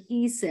or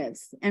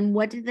adhesives? And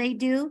what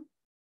do?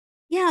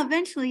 Yeah,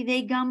 eventually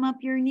they gum up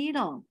your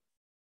needle.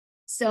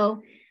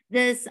 So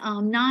this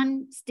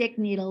non-stick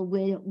needle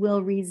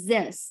will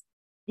resist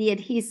the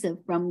adhesive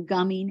from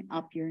gumming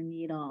up your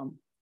needle.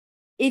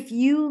 If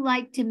you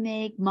like to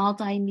make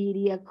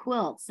multimedia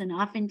quilts, and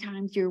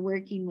oftentimes you're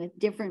working with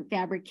different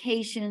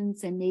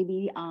fabrications and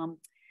maybe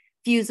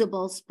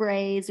fusible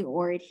sprays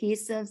or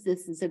adhesives,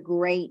 this is a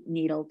great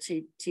needle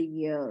to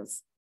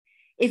use.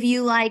 If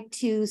you like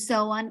to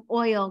sew on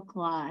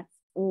oilcloth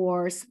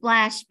or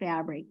splash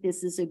fabric,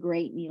 this is a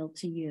great needle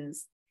to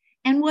use.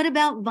 And what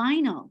about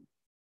vinyl?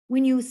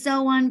 When you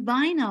sew on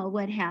vinyl,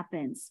 what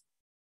happens?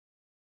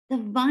 The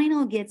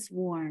vinyl gets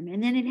warm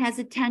and then it has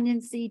a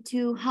tendency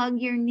to hug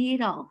your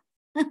needle.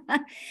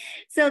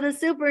 So the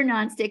super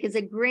nonstick is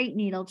a great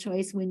needle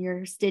choice when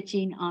you're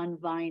stitching on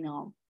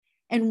vinyl.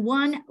 And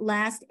one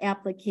last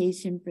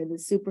application for the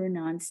super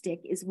nonstick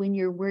is when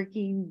you're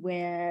working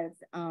with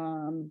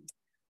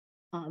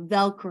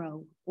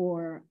Velcro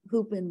or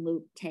hoop and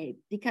loop tape,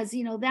 because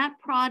you know that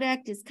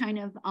product is kind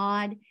of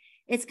odd.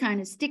 It's kind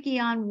of sticky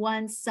on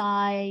one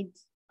side,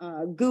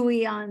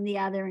 gooey on the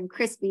other, and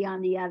crispy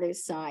on the other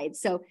side.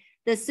 So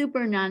the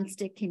super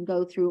nonstick can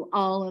go through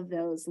all of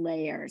those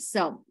layers.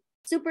 So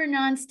super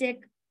nonstick,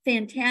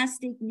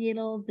 fantastic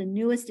needle, the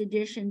newest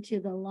addition to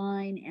the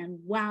line, and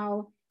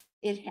wow,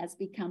 it has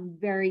become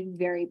very,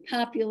 very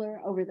popular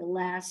over the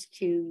last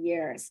 2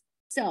 years.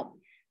 So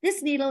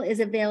this needle is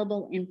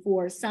available in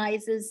 4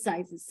 sizes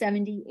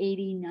 70,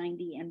 80,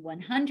 90, and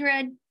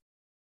 100.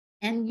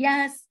 And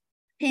yes,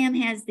 Pam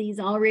has these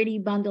already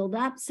bundled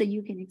up so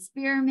you can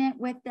experiment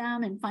with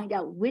them and find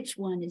out which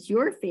one is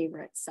your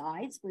favorite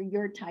size for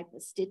your type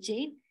of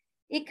stitching.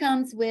 It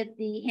comes with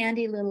the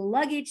handy little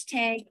luggage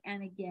tag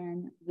and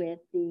again with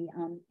the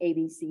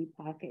ABC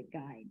pocket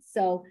guide.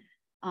 So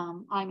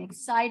I'm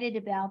excited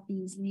about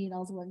these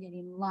needles. We're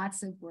getting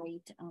lots of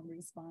great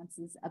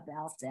responses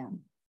about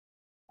them.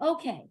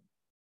 Okay.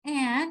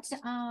 And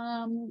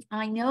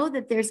I know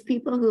that there's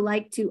people who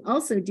like to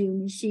also do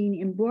machine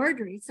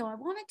embroidery. So I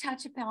want to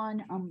touch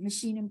upon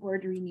machine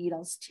embroidery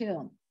needles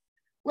too.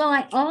 Well,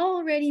 I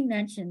already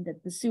mentioned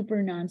that the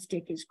super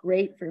nonstick is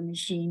great for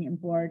machine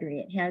embroidery.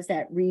 It has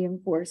that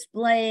reinforced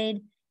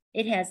blade.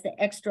 It has the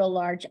extra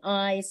large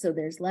eye, so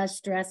there's less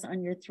stress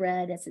on your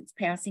thread as it's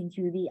passing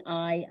through the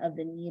eye of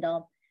the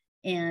needle,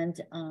 and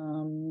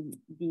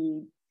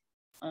the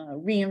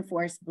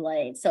reinforced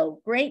blade.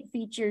 So great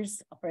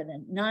features for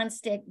the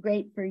nonstick,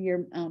 great for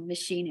your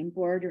machine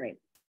embroidery.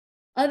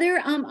 Other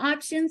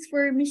options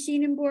for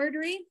machine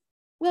embroidery?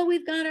 Well,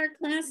 we've got our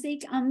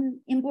classic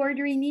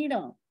embroidery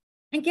needle.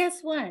 And guess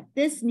what?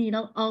 This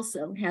needle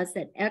also has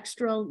that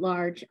extra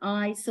large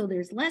eye, so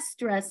there's less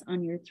stress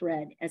on your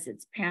thread as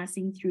it's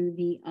passing through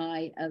the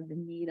eye of the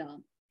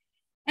needle.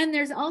 And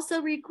there's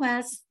also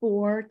requests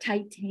for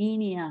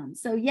titanium.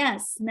 So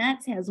yes,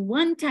 Schmetz has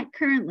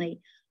currently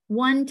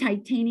one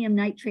titanium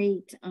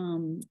nitrate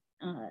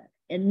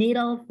a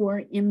needle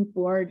for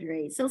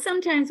embroidery. So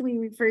sometimes we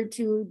refer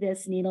to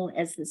this needle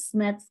as the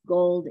Schmetz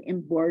Gold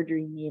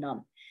embroidery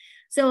needle.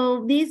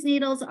 So these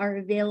needles are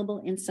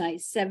available in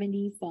size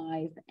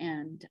 75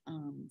 and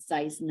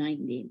size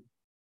 90.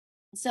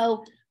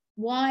 So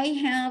why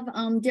have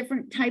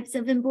different types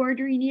of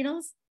embroidery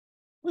needles?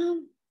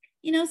 Well,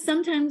 you know,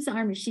 sometimes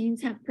our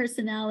machines have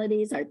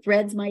personalities, our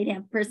threads might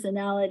have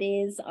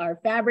personalities, our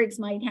fabrics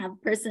might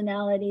have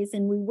personalities,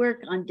 and we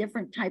work on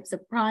different types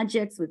of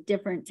projects with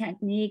different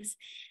techniques.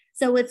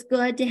 So it's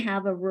good to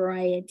have a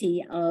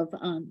variety of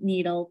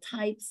needle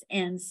types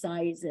and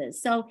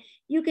sizes. So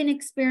you can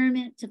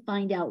experiment to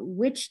find out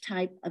which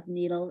type of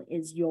needle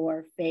is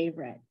your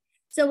favorite.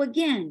 So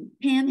again,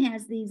 Pam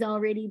has these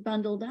already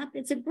bundled up.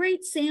 It's a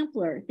great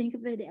sampler. Think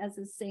of it as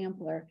a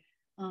sampler.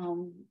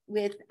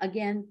 With,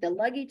 again, the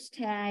luggage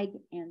tag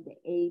and the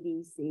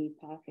ABC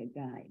pocket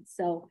guide.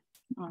 So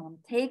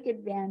take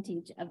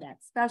advantage of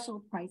that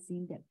special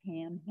pricing that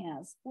Pam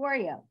has for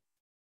you.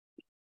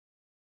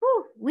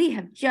 Whew, we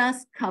have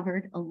just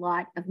covered a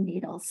lot of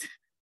needles.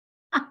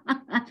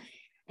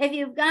 If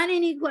you've got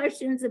any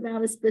questions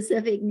about a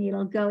specific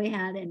needle, go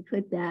ahead and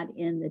put that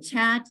in the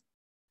chat.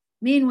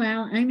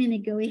 Meanwhile, I'm going to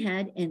go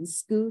ahead and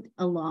scoot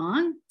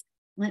along.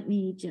 let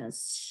me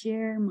just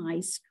share my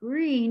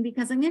screen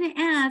because I'm going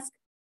to ask,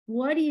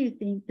 what do you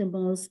think the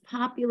most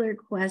popular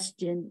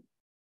question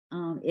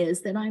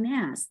is that I'm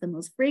asked, the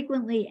most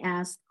frequently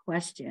asked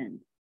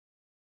question?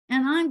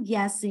 And I'm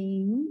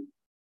guessing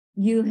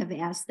you have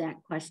asked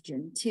that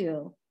question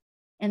too.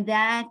 And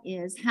that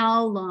is,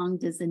 how long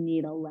does a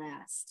needle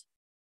last?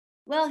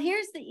 Well,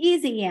 here's the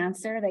easy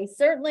answer. They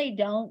certainly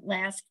don't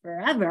last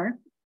forever.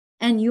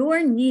 And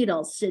your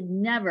needles should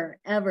never,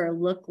 ever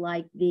look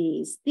like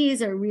these.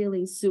 These are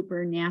really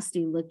super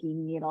nasty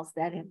looking needles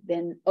that have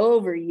been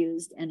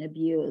overused and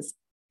abused.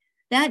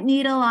 That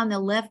needle on the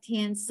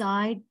left-hand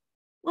side,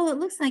 well, it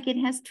looks like it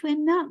has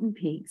twin mountain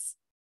peaks.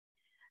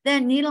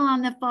 That needle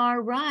on the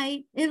far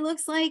right, it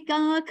looks like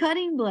a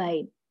cutting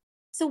blade.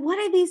 So what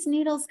are these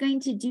needles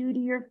going to do to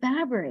your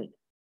fabric?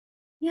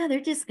 Yeah,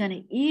 they're just going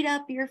to eat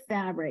up your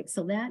fabric.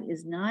 So that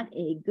is not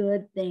a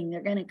good thing.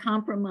 They're going to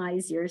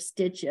compromise your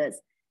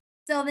stitches.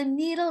 So the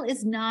needle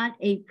is not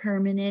a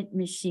permanent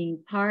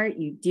machine part.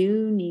 You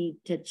do need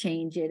to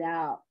change it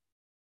out.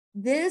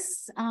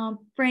 This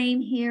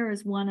frame here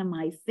is one of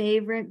my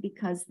favorite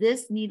because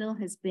this needle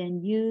has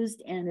been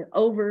used and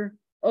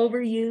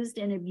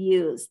overused and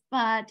abused,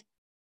 but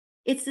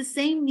it's the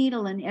same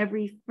needle in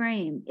every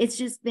frame. It's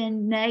just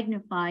been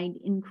magnified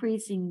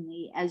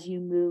increasingly as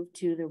you move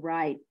to the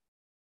right.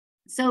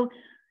 So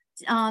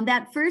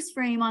that first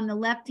frame on the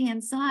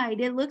left-hand side,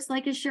 it looks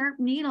like a sharp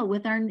needle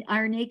with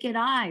our naked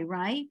eye,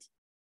 right?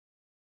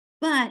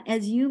 But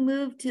as you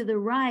move to the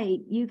right,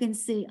 you can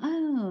see,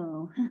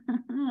 oh,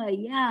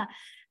 yeah,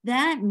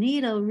 that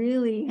needle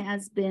really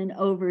has been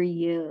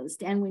overused.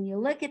 And when you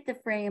look at the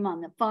frame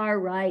on the far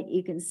right,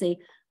 you can see,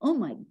 oh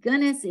my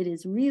goodness, it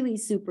is really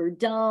super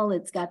dull.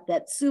 It's got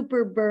that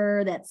super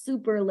burr, that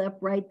super lip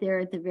right there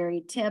at the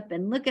very tip.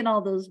 And look at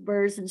all those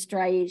burrs and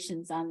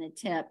striations on the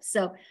tip.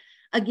 So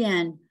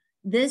again,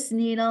 this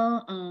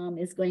needle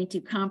is going to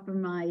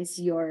compromise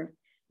your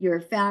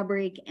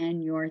fabric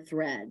and your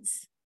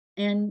threads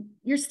and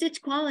your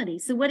stitch quality.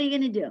 So what are you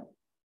going to do?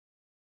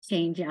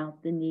 Change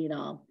out the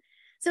needle.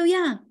 So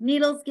yeah,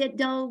 needles get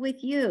dull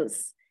with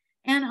use.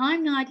 And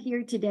I'm not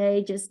here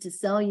today just to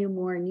sell you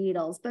more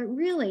needles, but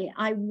really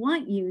I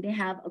want you to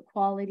have a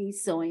quality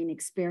sewing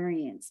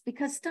experience,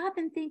 because stop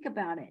and think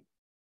about it.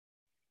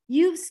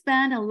 You've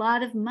spent a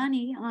lot of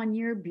money on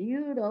your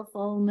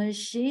beautiful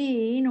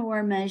machine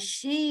or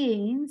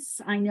machines.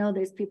 I know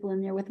there's people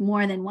in there with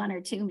more than one or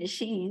two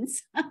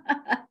machines.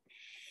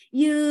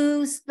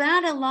 You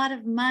spent a lot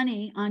of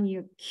money on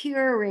your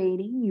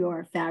curating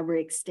your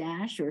fabric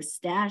stash or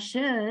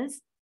stashes.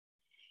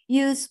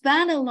 You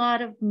spent a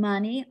lot of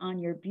money on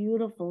your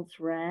beautiful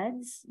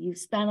threads. You've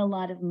spent a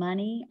lot of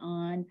money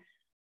on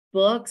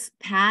books,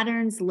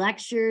 patterns,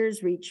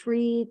 lectures,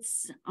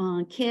 retreats,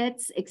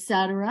 kits,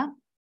 etc.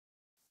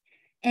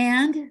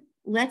 And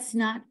let's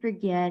not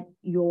forget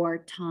your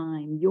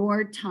time.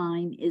 Your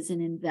time is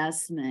an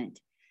investment.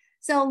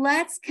 So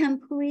let's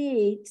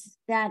complete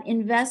that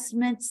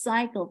investment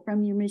cycle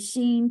from your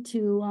machine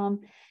to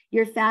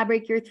your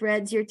fabric, your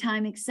threads, your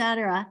time,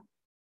 etc.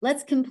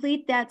 Let's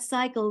complete that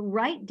cycle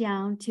right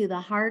down to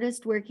the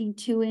hardest working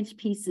 2-inch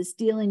piece of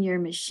steel in your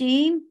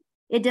machine.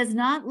 It does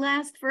not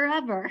last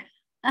forever.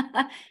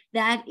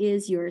 That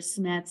is your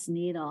Schmetz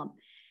needle.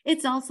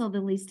 It's also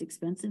the least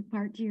expensive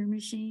part to your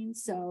machine,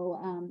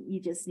 so you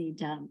just need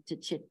to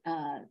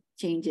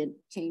change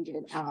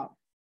it out.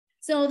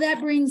 So that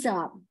brings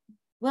up,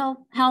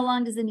 well, how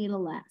long does a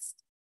needle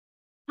last?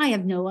 I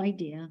have no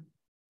idea.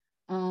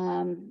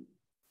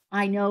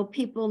 I know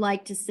people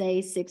like to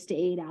say 6 to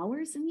 8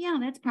 hours, and yeah,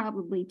 that's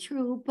probably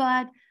true,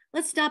 but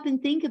let's stop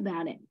and think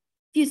about it.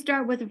 If you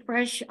start with a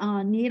fresh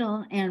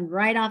needle and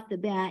right off the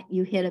bat,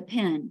 you hit a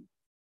pin,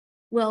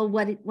 well,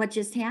 what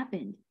just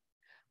happened?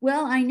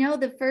 Well, I know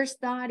the first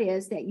thought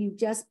is that you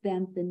just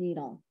bent the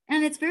needle,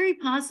 and it's very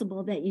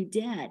possible that you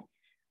did,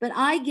 but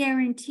I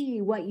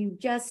guarantee what you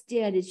just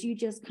did is you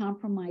just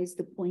compromised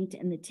the point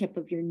and the tip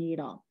of your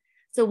needle.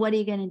 So what are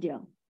you going to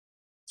do?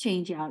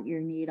 Change out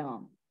your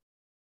needle.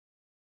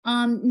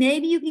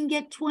 Maybe you can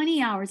get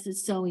 20 hours of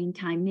sewing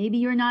time. Maybe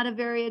you're not a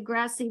very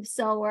aggressive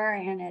sewer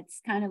and it's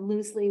kind of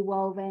loosely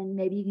woven.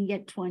 Maybe you can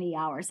get 20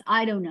 hours.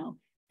 I don't know.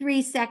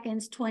 3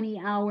 seconds,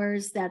 20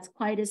 hours, that's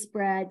quite a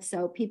spread.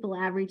 So people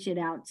average it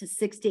out to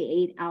 6 to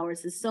 8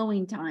 hours of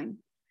sewing time.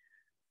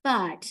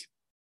 But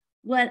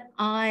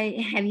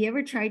have you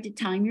ever tried to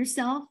time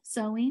yourself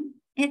sewing?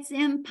 It's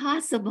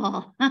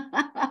impossible,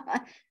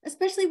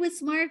 especially with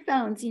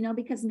smartphones,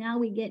 because now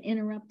we get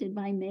interrupted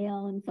by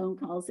mail and phone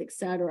calls,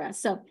 etc.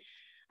 So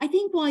I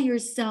think while you're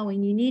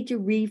sewing, you need to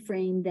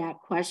reframe that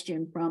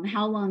question from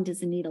how long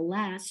does a needle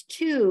last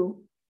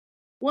to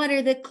what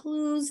are the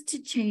clues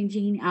to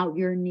changing out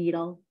your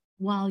needle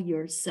while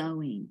you're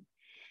sewing?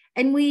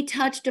 And we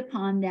touched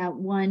upon that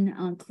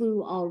one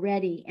clue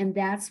already, and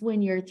that's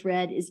when your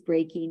thread is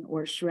breaking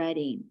or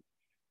shredding.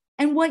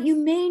 And what you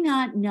may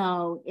not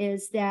know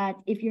is that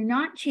if you're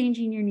not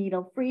changing your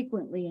needle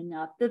frequently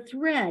enough, the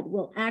thread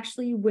will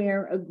actually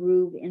wear a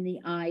groove in the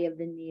eye of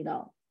the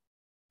needle.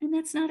 And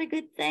that's not a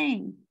good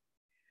thing.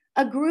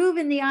 A groove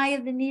in the eye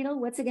of the needle,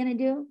 what's it going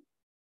to do?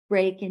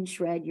 Break and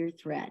shred your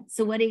thread.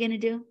 So what are you going to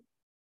do?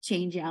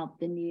 Change out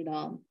the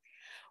needle.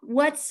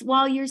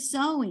 While you're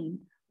sewing,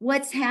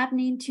 what's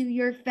happening to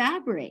your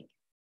fabric?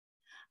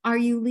 Are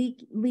you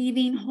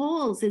leaving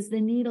holes? Is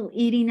the needle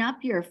eating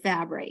up your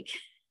fabric?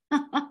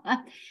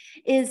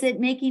 Is it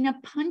making a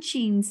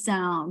punching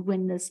sound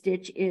when the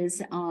stitch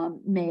is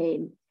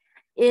made?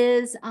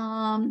 Is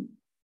in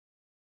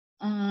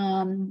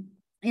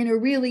a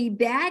really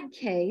bad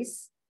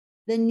case,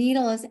 the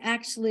needle is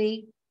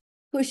actually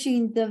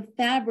pushing the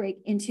fabric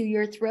into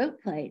your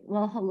throat plate.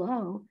 Well,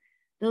 hello.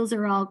 Those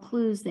are all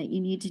clues that you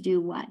need to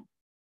do what?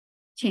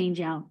 Change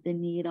out the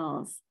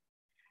needles.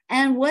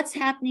 And what's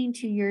happening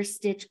to your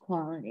stitch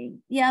quality?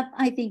 Yep,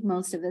 I think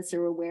most of us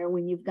are aware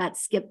when you've got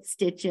skipped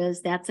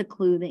stitches, that's a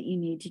clue that you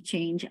need to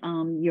change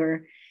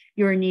your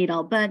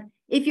needle. But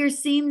if your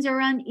seams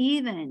are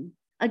uneven,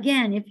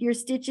 again, if your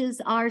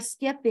stitches are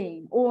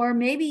skipping, or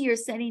maybe you're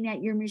sitting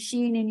at your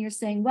machine and you're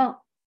saying,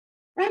 well,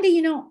 Rhonda,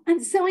 you know,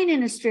 I'm sewing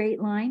in a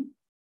straight line,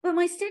 but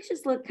my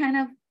stitches look kind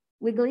of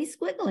wiggly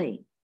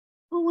squiggly.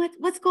 Well,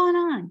 what's going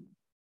on?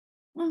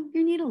 Well,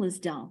 your needle is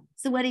dull.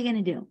 So what are you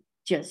going to do?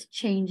 Just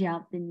change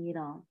out the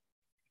needle.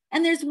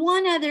 And there's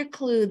one other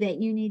clue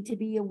that you need to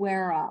be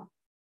aware of.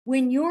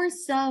 When you're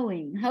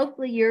sewing,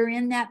 hopefully you're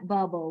in that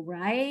bubble,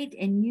 right?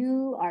 And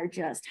you are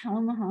just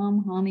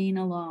humming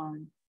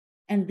along.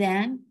 And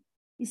then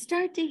you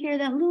start to hear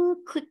that little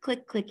click,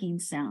 click, clicking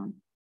sound.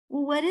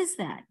 Well, what is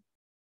that?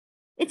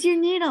 It's your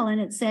needle,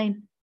 and it's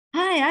saying,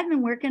 hi, I've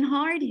been working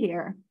hard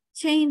here.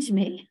 Change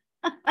me.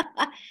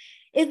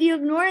 If you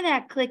ignore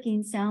that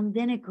clicking sound,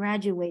 then it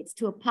graduates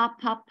to a pop,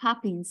 pop,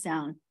 popping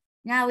sound.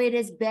 Now it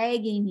is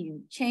begging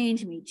you,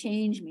 change me,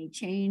 change me,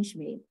 change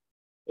me.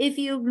 If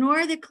you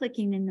ignore the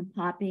clicking and the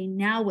popping,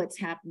 now what's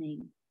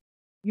happening?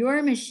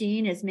 Your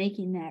machine is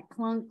making that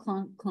clunk,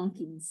 clunk,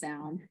 clunking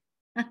sound.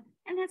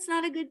 And that's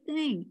not a good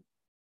thing.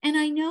 And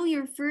I know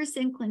your first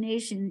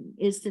inclination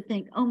is to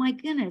think, oh my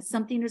goodness,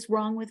 something is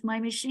wrong with my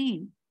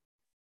machine.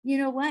 You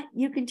know what?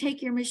 You can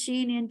take your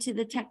machine into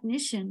the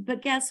technician,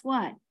 but guess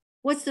what?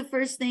 What's the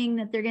first thing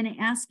that they're going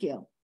to ask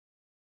you?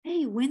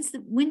 Hey, when's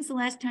the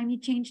last time you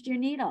changed your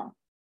needle?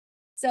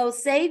 So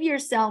save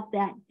yourself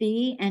that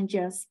fee and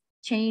just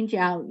change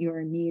out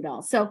your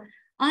needle. So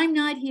I'm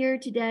not here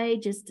today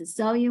just to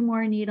sell you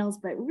more needles,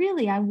 but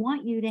really I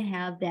want you to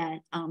have that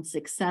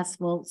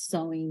successful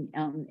sewing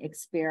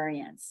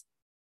experience.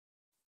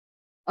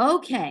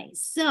 Okay,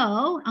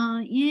 so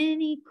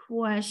any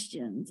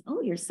questions? Oh,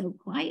 you're so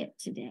quiet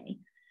today.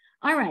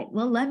 All right,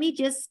 well, let me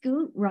just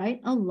scoot right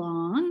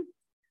along.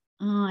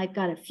 I've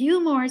got a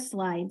few more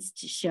slides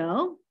to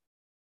show.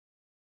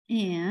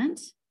 And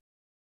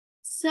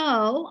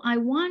so I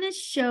want to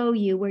show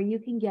you where you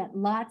can get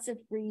lots of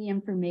free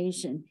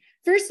information.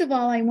 First of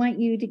all, I want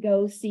you to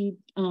go see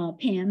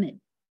Pam at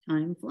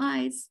Time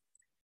Flies.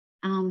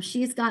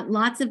 She's got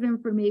lots of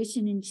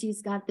information, and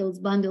she's got those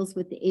bundles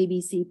with the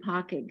ABC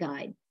Pocket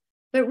Guide.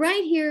 But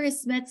right here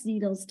is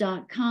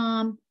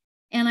schmetzneedles.com.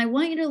 And I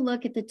want you to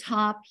look at the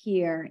top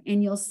here,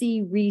 and you'll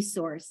see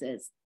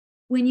resources.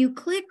 When you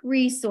click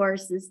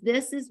resources,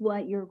 this is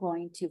what you're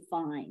going to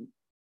find.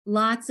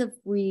 Lots of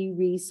free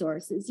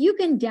resources. You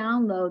can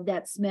download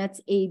that Schmetz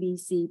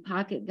ABC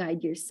Pocket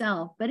Guide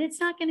yourself, but it's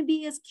not going to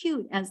be as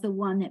cute as the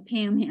one that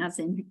Pam has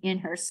in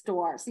her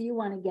store. So you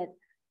want to get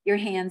your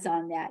hands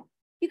on that.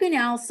 You can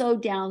also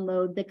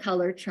download the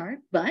color chart,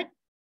 but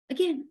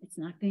again, it's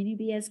not going to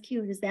be as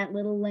cute as that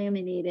little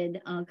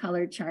laminated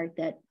color chart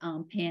that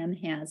Pam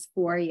has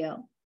for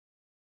you.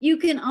 You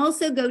can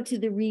also go to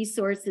the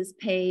resources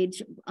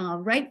page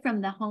right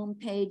from the home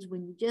page.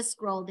 When you just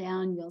scroll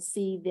down, you'll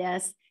see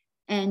this,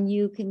 and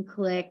you can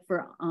click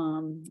for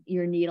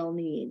your needle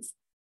needs.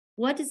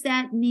 What does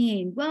that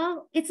mean?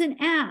 Well, it's an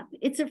app.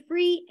 It's a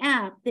free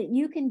app that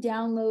you can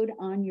download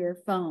on your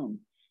phone.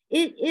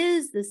 It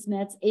is the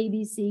Schmetz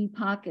ABC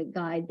Pocket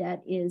Guide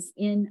that is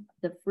in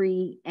the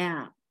free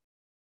app.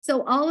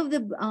 So all of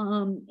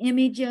the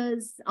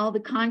images, all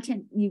the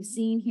content you've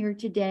seen here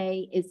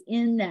today is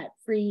in that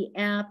free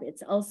app.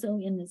 It's also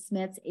in the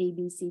Schmetz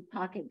ABC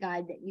Pocket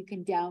Guide that you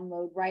can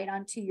download right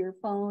onto your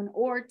phone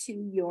or to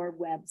your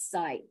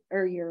website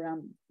or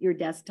your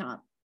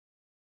desktop.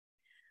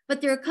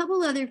 But there are a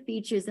couple other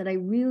features that I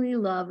really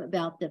love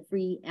about the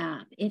free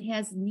app. It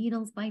has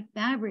needles by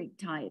fabric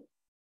type.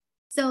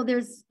 So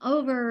there's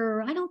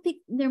over, I don't think,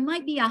 there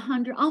might be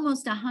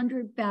almost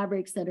 100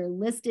 fabrics that are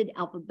listed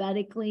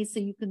alphabetically. So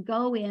you can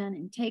go in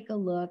and take a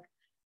look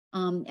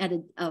at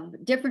a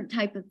different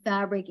type of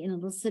fabric, and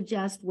it'll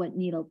suggest what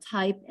needle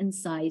type and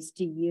size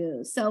to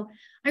use. So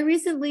I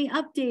recently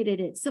updated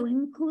it. So it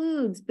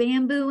includes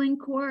bamboo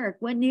and cork.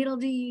 What needle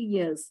do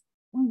you use?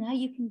 Well, now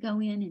you can go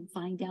in and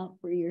find out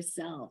for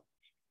yourself.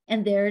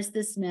 And there's the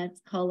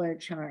Schmetz color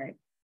chart.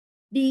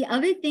 The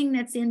other thing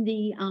that's in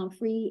the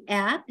free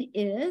app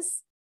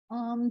is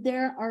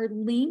there are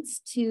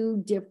links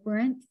to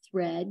different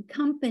thread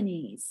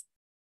companies.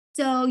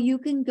 So you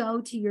can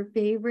go to your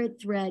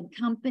favorite thread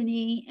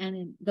company, and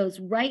it goes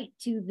right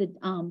to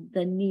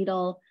the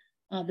needle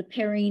the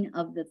pairing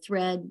of the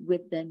thread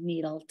with the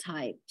needle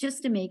type,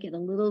 just to make it a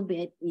little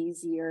bit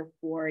easier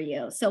for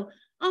you. So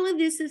all of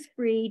this is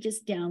free.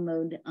 Just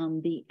download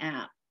the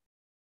app.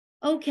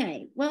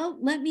 Okay, well,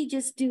 let me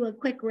just do a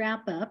quick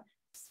wrap up.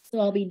 So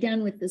I'll be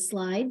done with the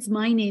slides.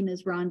 My name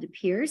is Rhonda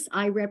Pierce.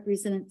 I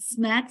represent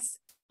Schmetz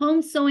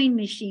home sewing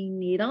machine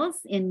needles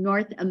in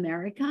North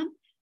America.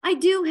 I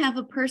do have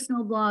a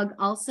personal blog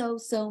also,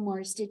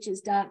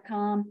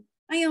 sewmorestitches.com.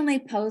 I only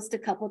post a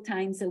couple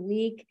times a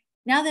week.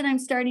 Now that I'm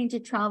starting to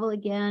travel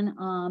again,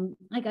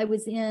 like I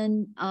was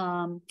in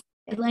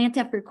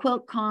Atlanta for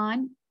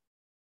QuiltCon.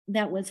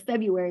 That was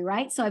February,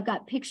 right? So I've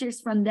got pictures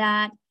from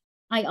that.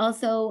 I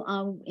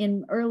also,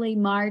 in early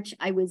March,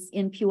 I was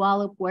in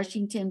Puyallup,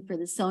 Washington for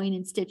the Sewing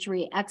and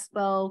Stitchery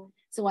Expo.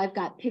 So I've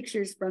got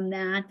pictures from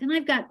that. And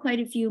I've got quite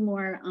a few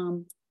more.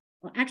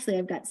 Well, actually,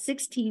 I've got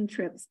 16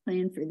 trips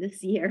planned for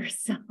this year.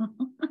 So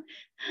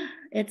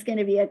it's going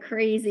to be a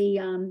crazy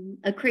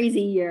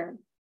year.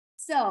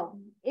 So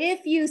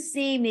if you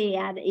see me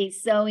at a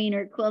sewing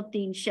or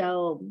quilting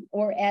show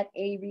or at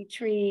a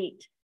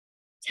retreat,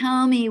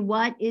 tell me,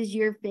 what is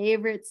your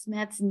favorite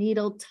Schmetz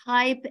needle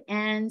type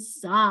and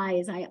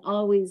size? I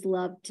always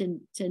love to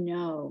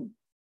know.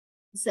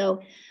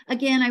 So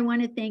again, I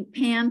want to thank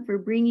Pam for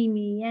bringing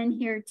me in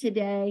here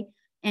today.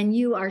 And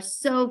you are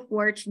so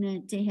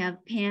fortunate to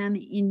have Pam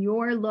in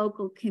your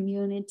local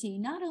community,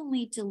 not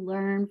only to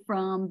learn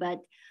from, but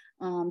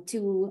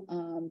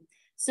to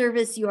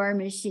service your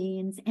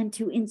machines and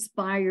to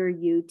inspire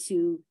you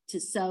to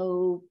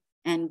sew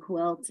and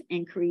quilt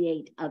and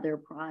create other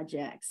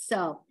projects.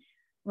 So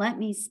let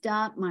me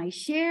stop my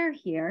share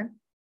here.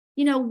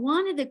 You know,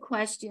 one of the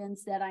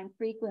questions that I'm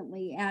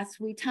frequently asked,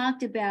 we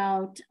talked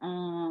about,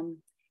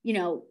 you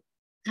know,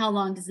 how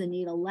long does the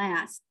needle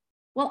last?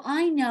 Well,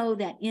 I know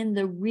that in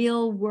the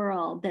real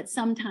world that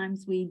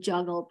sometimes we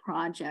juggle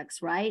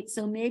projects, right?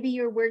 So maybe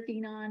you're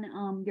working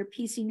on, you're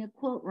piecing a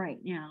quilt right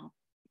now.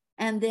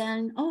 And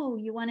then, oh,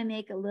 you want to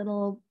make a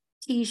little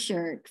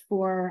t-shirt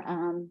for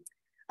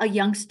a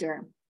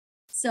youngster.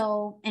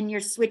 So, and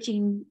you're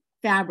switching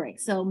fabric.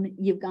 So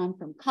you've gone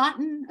from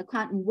cotton, a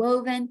cotton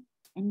woven,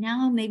 and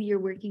now maybe you're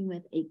working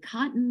with a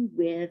cotton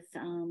with,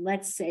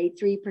 let's say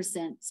 3%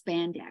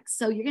 spandex.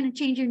 So you're going to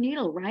change your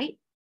needle, right?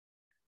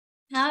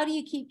 How do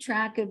you keep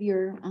track of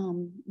your,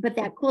 but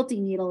that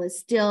quilting needle is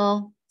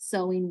still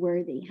sewing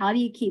worthy. How do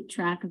you keep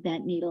track of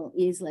that needle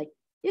easily?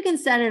 You can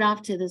set it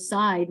off to the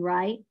side,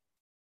 right?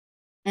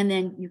 And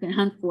then you can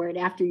hunt for it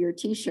after your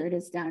t-shirt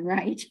is done,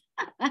 right?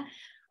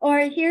 Or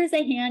here's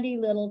a handy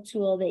little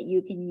tool that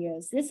you can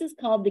use. This is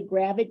called the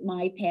Grab It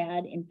My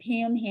Pad, and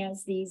Pam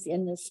has these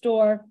in the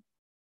store.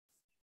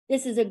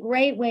 This is a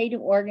great way to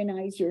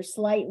organize your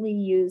slightly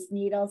used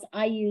needles.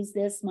 I use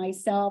this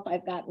myself.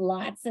 I've got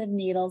lots of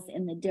needles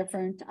in the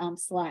different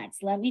slots.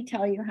 Let me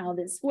tell you how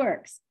this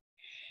works.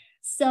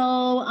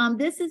 So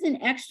this is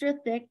an extra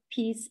thick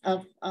piece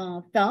of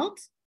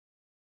felt.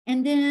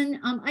 And then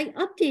I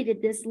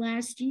updated this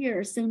last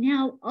year. So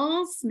now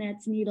all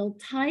Schmetz needle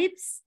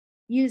types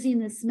using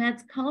the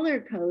Schmetz color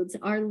codes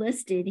are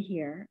listed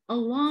here,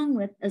 along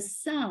with a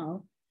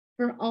cell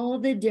for all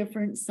the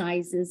different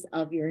sizes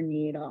of your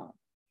needle.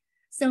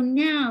 So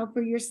now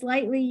for your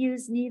slightly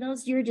used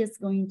needles, you're just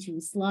going to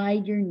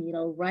slide your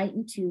needle right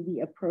into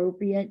the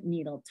appropriate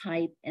needle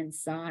type and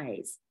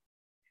size.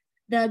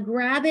 The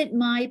Grab It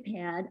My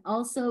Pad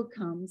also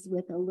comes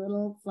with a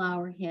little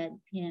flower head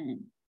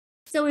pin.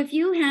 So if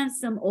you have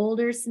some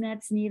older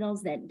Schmetz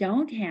needles that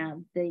don't have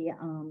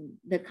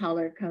the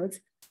color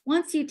codes,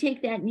 once you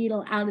take that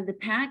needle out of the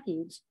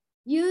package,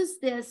 use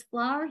this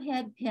flower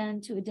head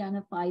pin to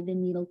identify the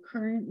needle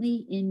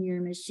currently in your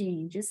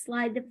machine. Just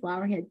slide the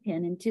flower head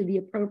pin into the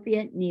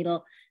appropriate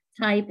needle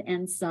type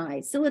and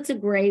size. So it's a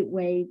great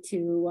way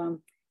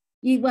to,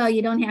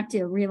 you don't have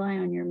to rely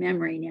on your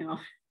memory now.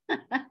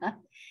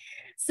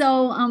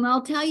 So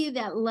I'll tell you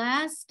that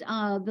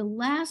the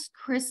last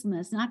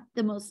Christmas, not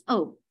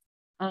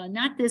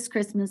this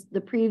Christmas,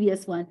 the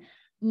previous one,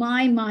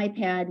 my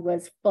pad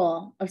was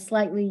full of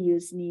slightly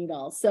used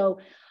needles. So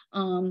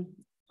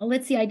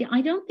let's see,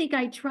 I don't think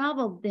I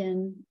traveled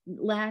then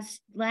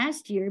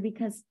last year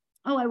because,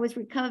 I was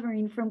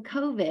recovering from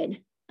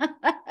COVID.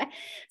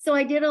 So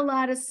I did a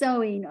lot of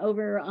sewing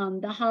over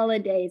the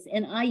holidays,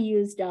 and I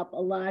used up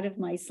a lot of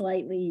my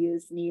slightly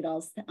used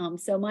needles.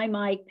 So my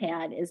mic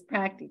pad is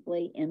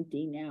practically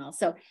empty now.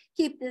 So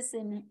keep this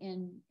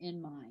in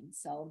mind.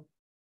 So,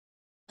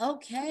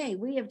 okay,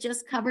 we have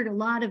just covered a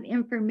lot of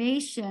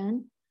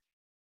information.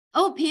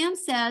 Oh, Pam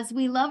says,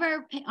 we love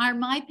our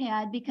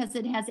MyPad because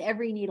it has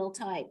every needle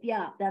type.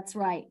 Yeah, that's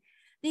right.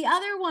 The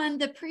other one,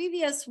 the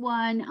previous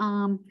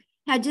one,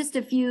 had just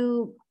a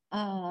few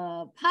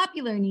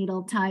popular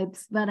needle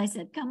types, but I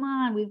said, come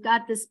on, we've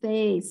got the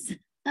space.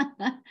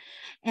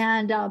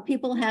 And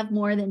people have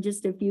more than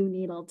just a few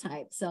needle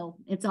types. So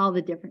it's all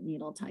the different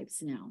needle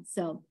types now.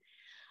 So,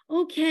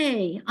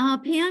 okay.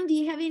 Pam, do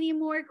you have any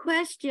more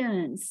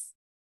questions?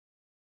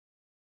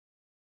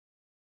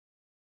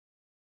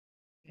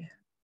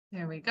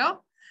 There we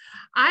go.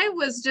 I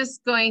was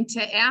just going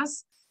to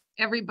ask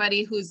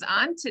everybody who's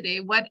on today,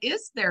 what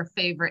is their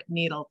favorite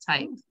needle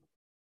type?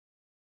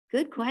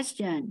 Good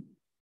question.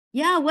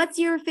 Yeah, what's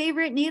your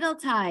favorite needle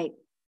type?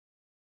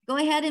 Go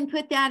ahead and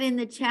put that in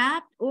the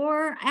chat,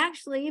 or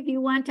actually, if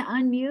you want to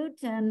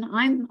unmute, and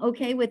I'm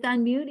okay with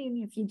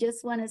unmuting, if you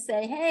just want to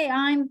say, hey,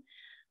 I'm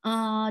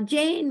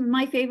Jane,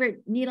 my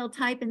favorite needle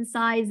type and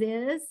size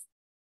is.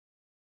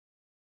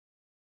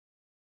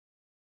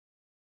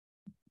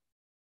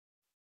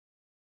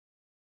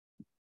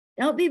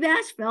 Don't be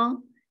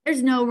bashful.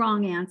 There's no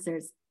wrong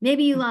answers.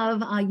 Maybe you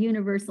love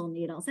universal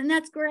needles, and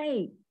that's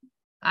great.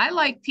 I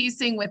like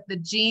piecing with the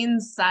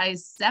jeans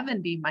size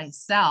 70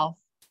 myself.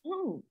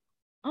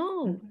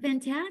 Oh,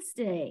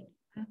 fantastic.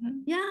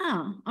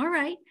 Yeah, all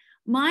right.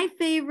 My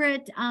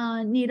favorite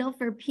needle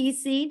for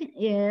piecing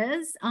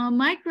is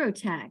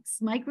Microtex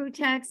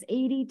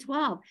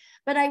 8012.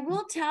 But I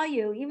will tell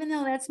you, even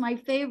though that's my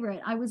favorite,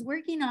 I was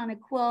working on a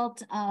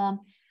quilt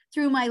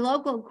through my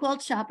local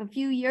quilt shop a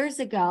few years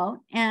ago,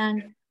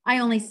 and I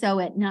only sew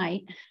at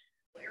night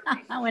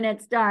when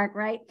it's dark,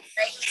 right?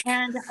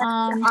 And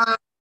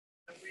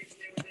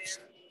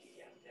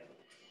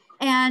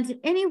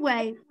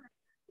anyway,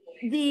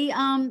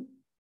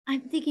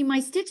 I'm thinking my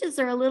stitches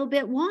are a little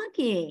bit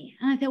wonky.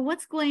 And I thought,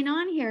 what's going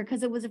on here?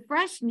 Because it was a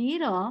fresh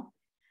needle.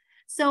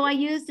 So I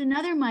used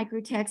another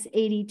Microtex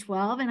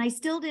 8012, and I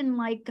still didn't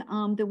like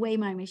the way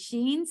my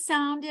machine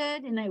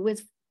sounded, and it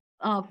was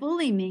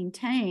fully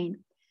maintained.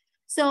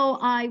 So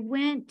I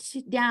went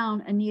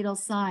down a needle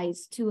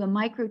size to a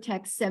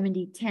Microtex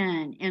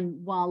 7010, and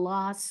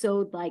voila,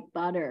 sewed like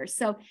butter.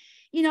 So,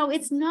 you know,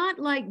 it's not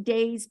like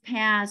days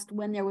past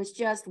when there was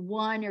just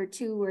 1 or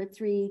 2 or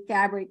 3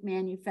 fabric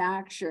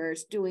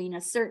manufacturers doing a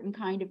certain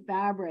kind of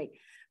fabric.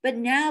 But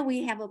now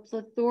we have a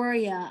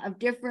plethora of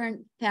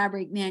different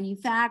fabric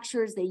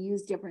manufacturers. They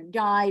use different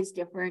dyes,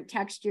 different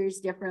textures,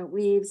 different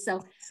weaves.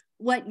 So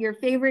what your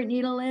favorite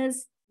needle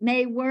is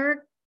may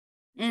work,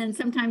 and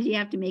sometimes you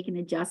have to make an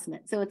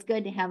adjustment. So it's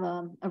good to have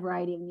a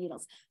variety of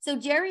needles. So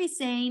Jerry's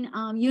saying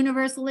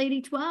Universal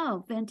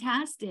 8012,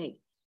 fantastic.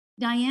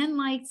 Diane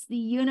likes the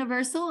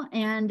Universal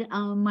and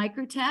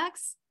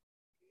Microtex.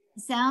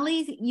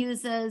 Sally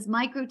uses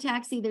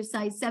Microtex, either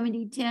size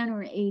 7010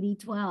 or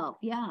 8012.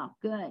 Yeah,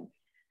 good.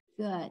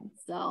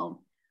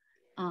 So,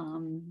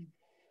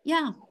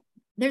 yeah,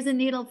 there's a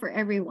needle for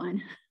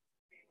everyone.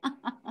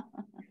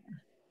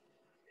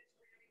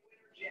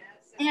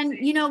 And,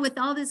 you know, with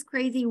all this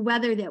crazy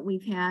weather that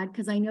we've had,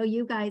 because I know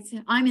you guys,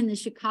 I'm in the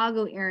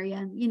Chicago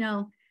area, you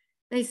know,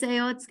 they say,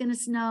 oh, it's going to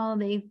snow.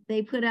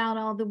 They put out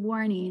all the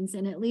warnings.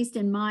 And at least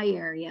in my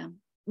area,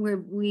 where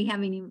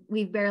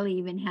we've barely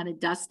even had a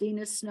dusting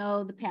of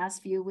snow the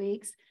past few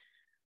weeks.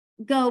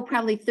 Go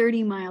probably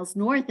 30 miles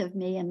north of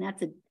me, and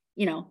that's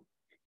you know,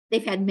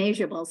 they've had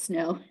measurable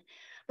snow.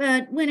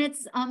 But when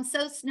it's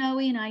so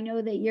snowy, and I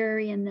know that you're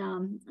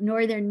in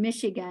northern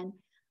Michigan,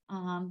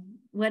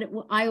 what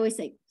I always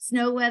say,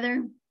 snow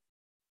weather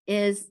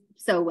is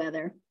sew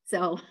weather.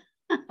 So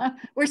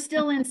we're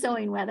still in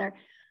sewing weather.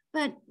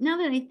 But now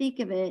that I think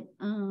of it,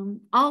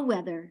 all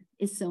weather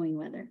is sewing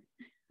weather.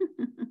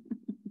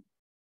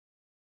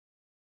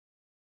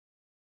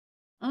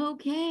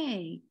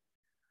 Okay.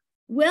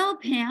 Well,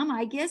 Pam,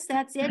 I guess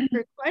that's it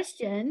for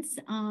questions.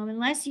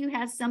 Unless you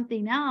have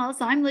something else,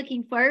 I'm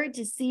looking forward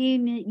to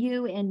seeing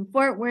you in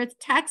Fort Worth,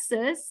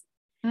 Texas,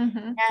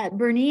 at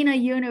Bernina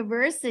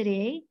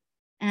University.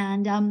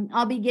 And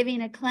I'll be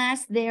giving a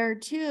class there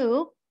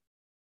too.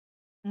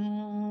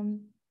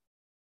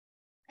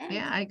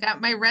 Yeah, I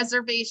got my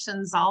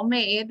reservations all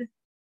made.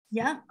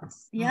 Yeah,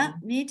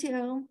 me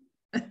too.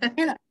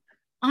 And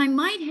I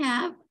might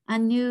have a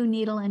new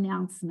needle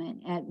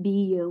announcement at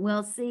BU.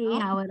 We'll see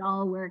how it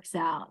all works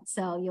out.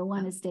 So you'll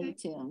want to stay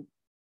tuned.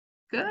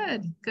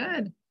 Good.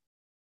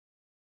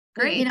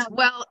 Great. You know,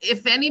 well,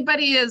 if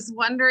anybody is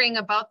wondering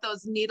about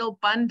those needle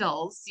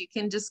bundles, you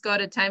can just go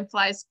to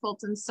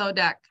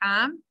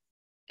timefliesquiltandsew.com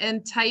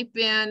and type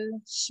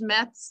in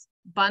Schmetz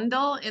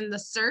bundle in the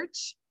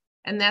search.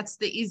 And that's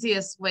the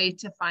easiest way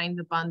to find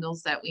the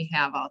bundles that we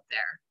have out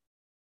there.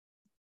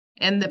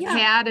 And the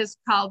pad is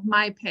called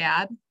My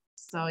Pad.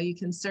 So you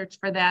can search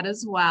for that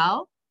as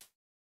well.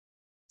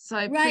 So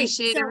I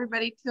appreciate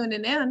everybody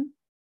tuning in.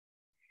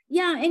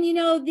 Yeah, and you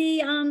know,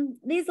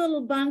 these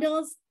little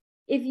bundles,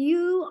 if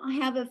you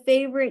have a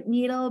favorite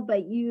needle,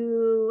 but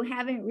you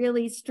haven't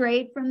really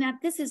strayed from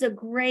that, this is a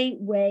great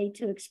way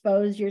to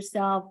expose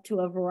yourself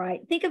to a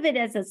variety. Think of it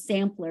as a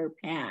sampler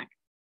pack.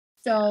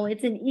 So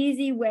it's an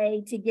easy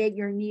way to get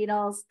your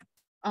needles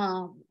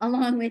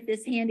along with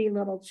this handy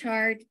little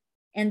chart,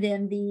 and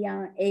then the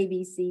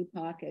ABC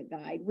pocket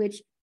guide,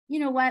 which, you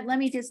know what, let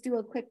me just do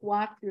a quick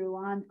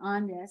walkthrough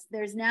on this.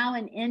 There's now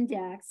an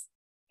index,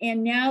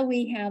 and now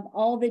we have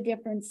all the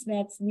different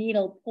Schmetz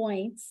needle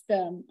points,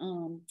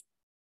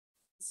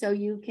 so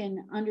you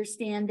can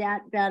understand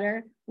that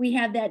better. We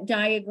have that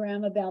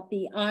diagram about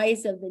the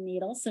eyes of the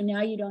needle, so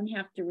now you don't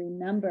have to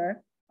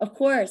remember. Of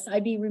course,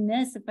 I'd be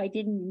remiss if I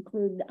didn't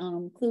include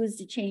clues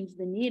to change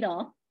the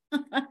needle.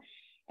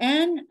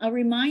 And a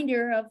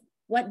reminder of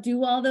what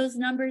do all those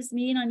numbers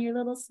mean on your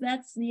little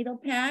Schmetz needle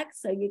pack,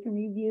 so you can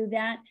review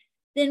that.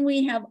 Then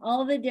we have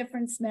all the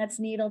different Schmetz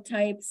needle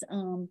types,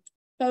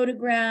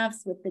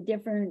 photographs with the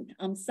different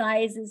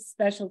sizes,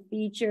 special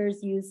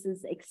features,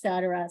 uses,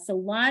 etc. So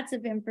lots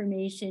of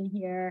information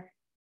here.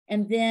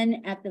 And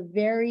then at the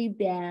very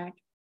back,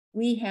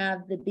 we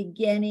have the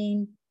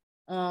beginning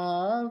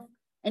of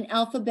an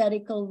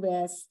alphabetical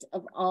list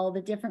of all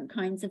the different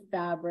kinds of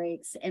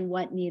fabrics and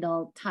what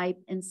needle type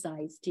and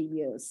size to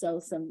use. So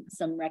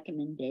some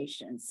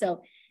recommendations.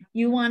 So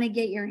you want to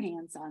get your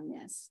hands on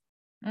this.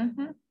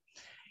 Mm-hmm.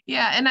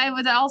 Yeah, and I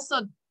would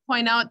also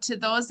point out to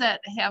those that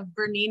have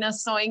Bernina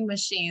sewing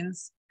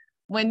machines,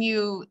 when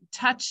you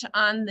touch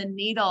on the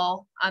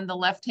needle on the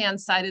left-hand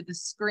side of the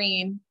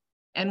screen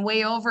and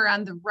way over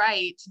on the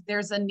right,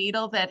 there's a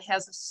needle that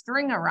has a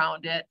string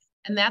around it,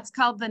 and that's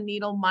called the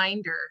needle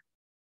minder.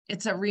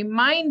 It's a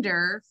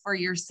reminder for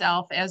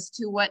yourself as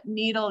to what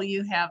needle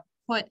you have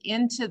put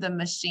into the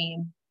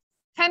machine.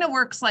 Kind of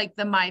works like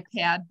the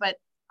MyPad, but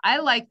I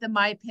like the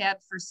MyPad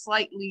for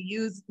slightly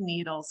used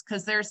needles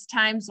because there's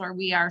times where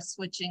we are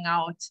switching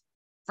out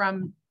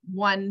from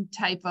one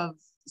type of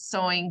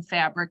sewing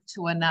fabric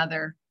to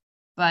another.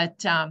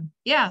 But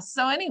yeah,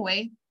 so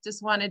anyway,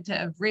 just wanted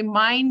to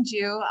remind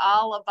you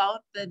all about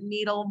the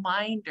needle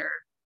minder.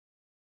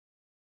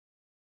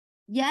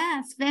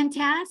 Yes,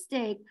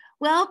 fantastic.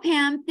 Well,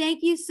 Pam,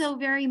 thank you so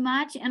very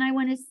much. And I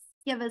want to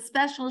give a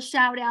special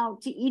shout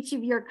out to each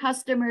of your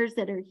customers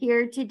that are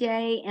here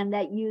today and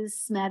that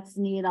use Schmetz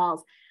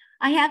needles.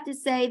 I have to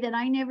say that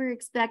I never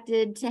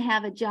expected to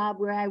have a job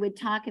where I would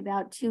talk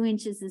about 2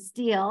 inches of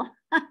steel,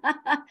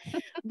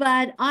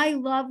 but I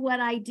love what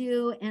I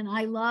do, and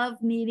I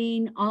love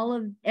meeting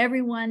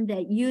everyone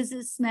that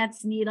uses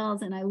Schmetz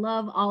needles, and I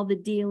love all the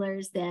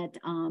dealers that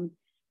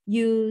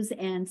use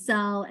and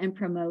sell and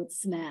promote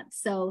Schmetz.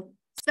 So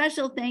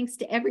special thanks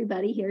to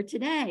everybody here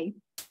today.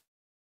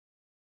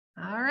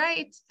 All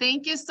right.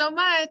 Thank you so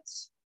much.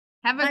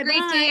 Have a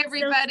great day,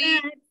 everybody.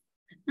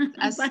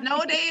 A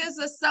snow day is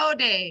a sew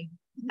day.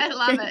 I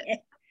love it.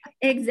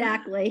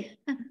 Exactly.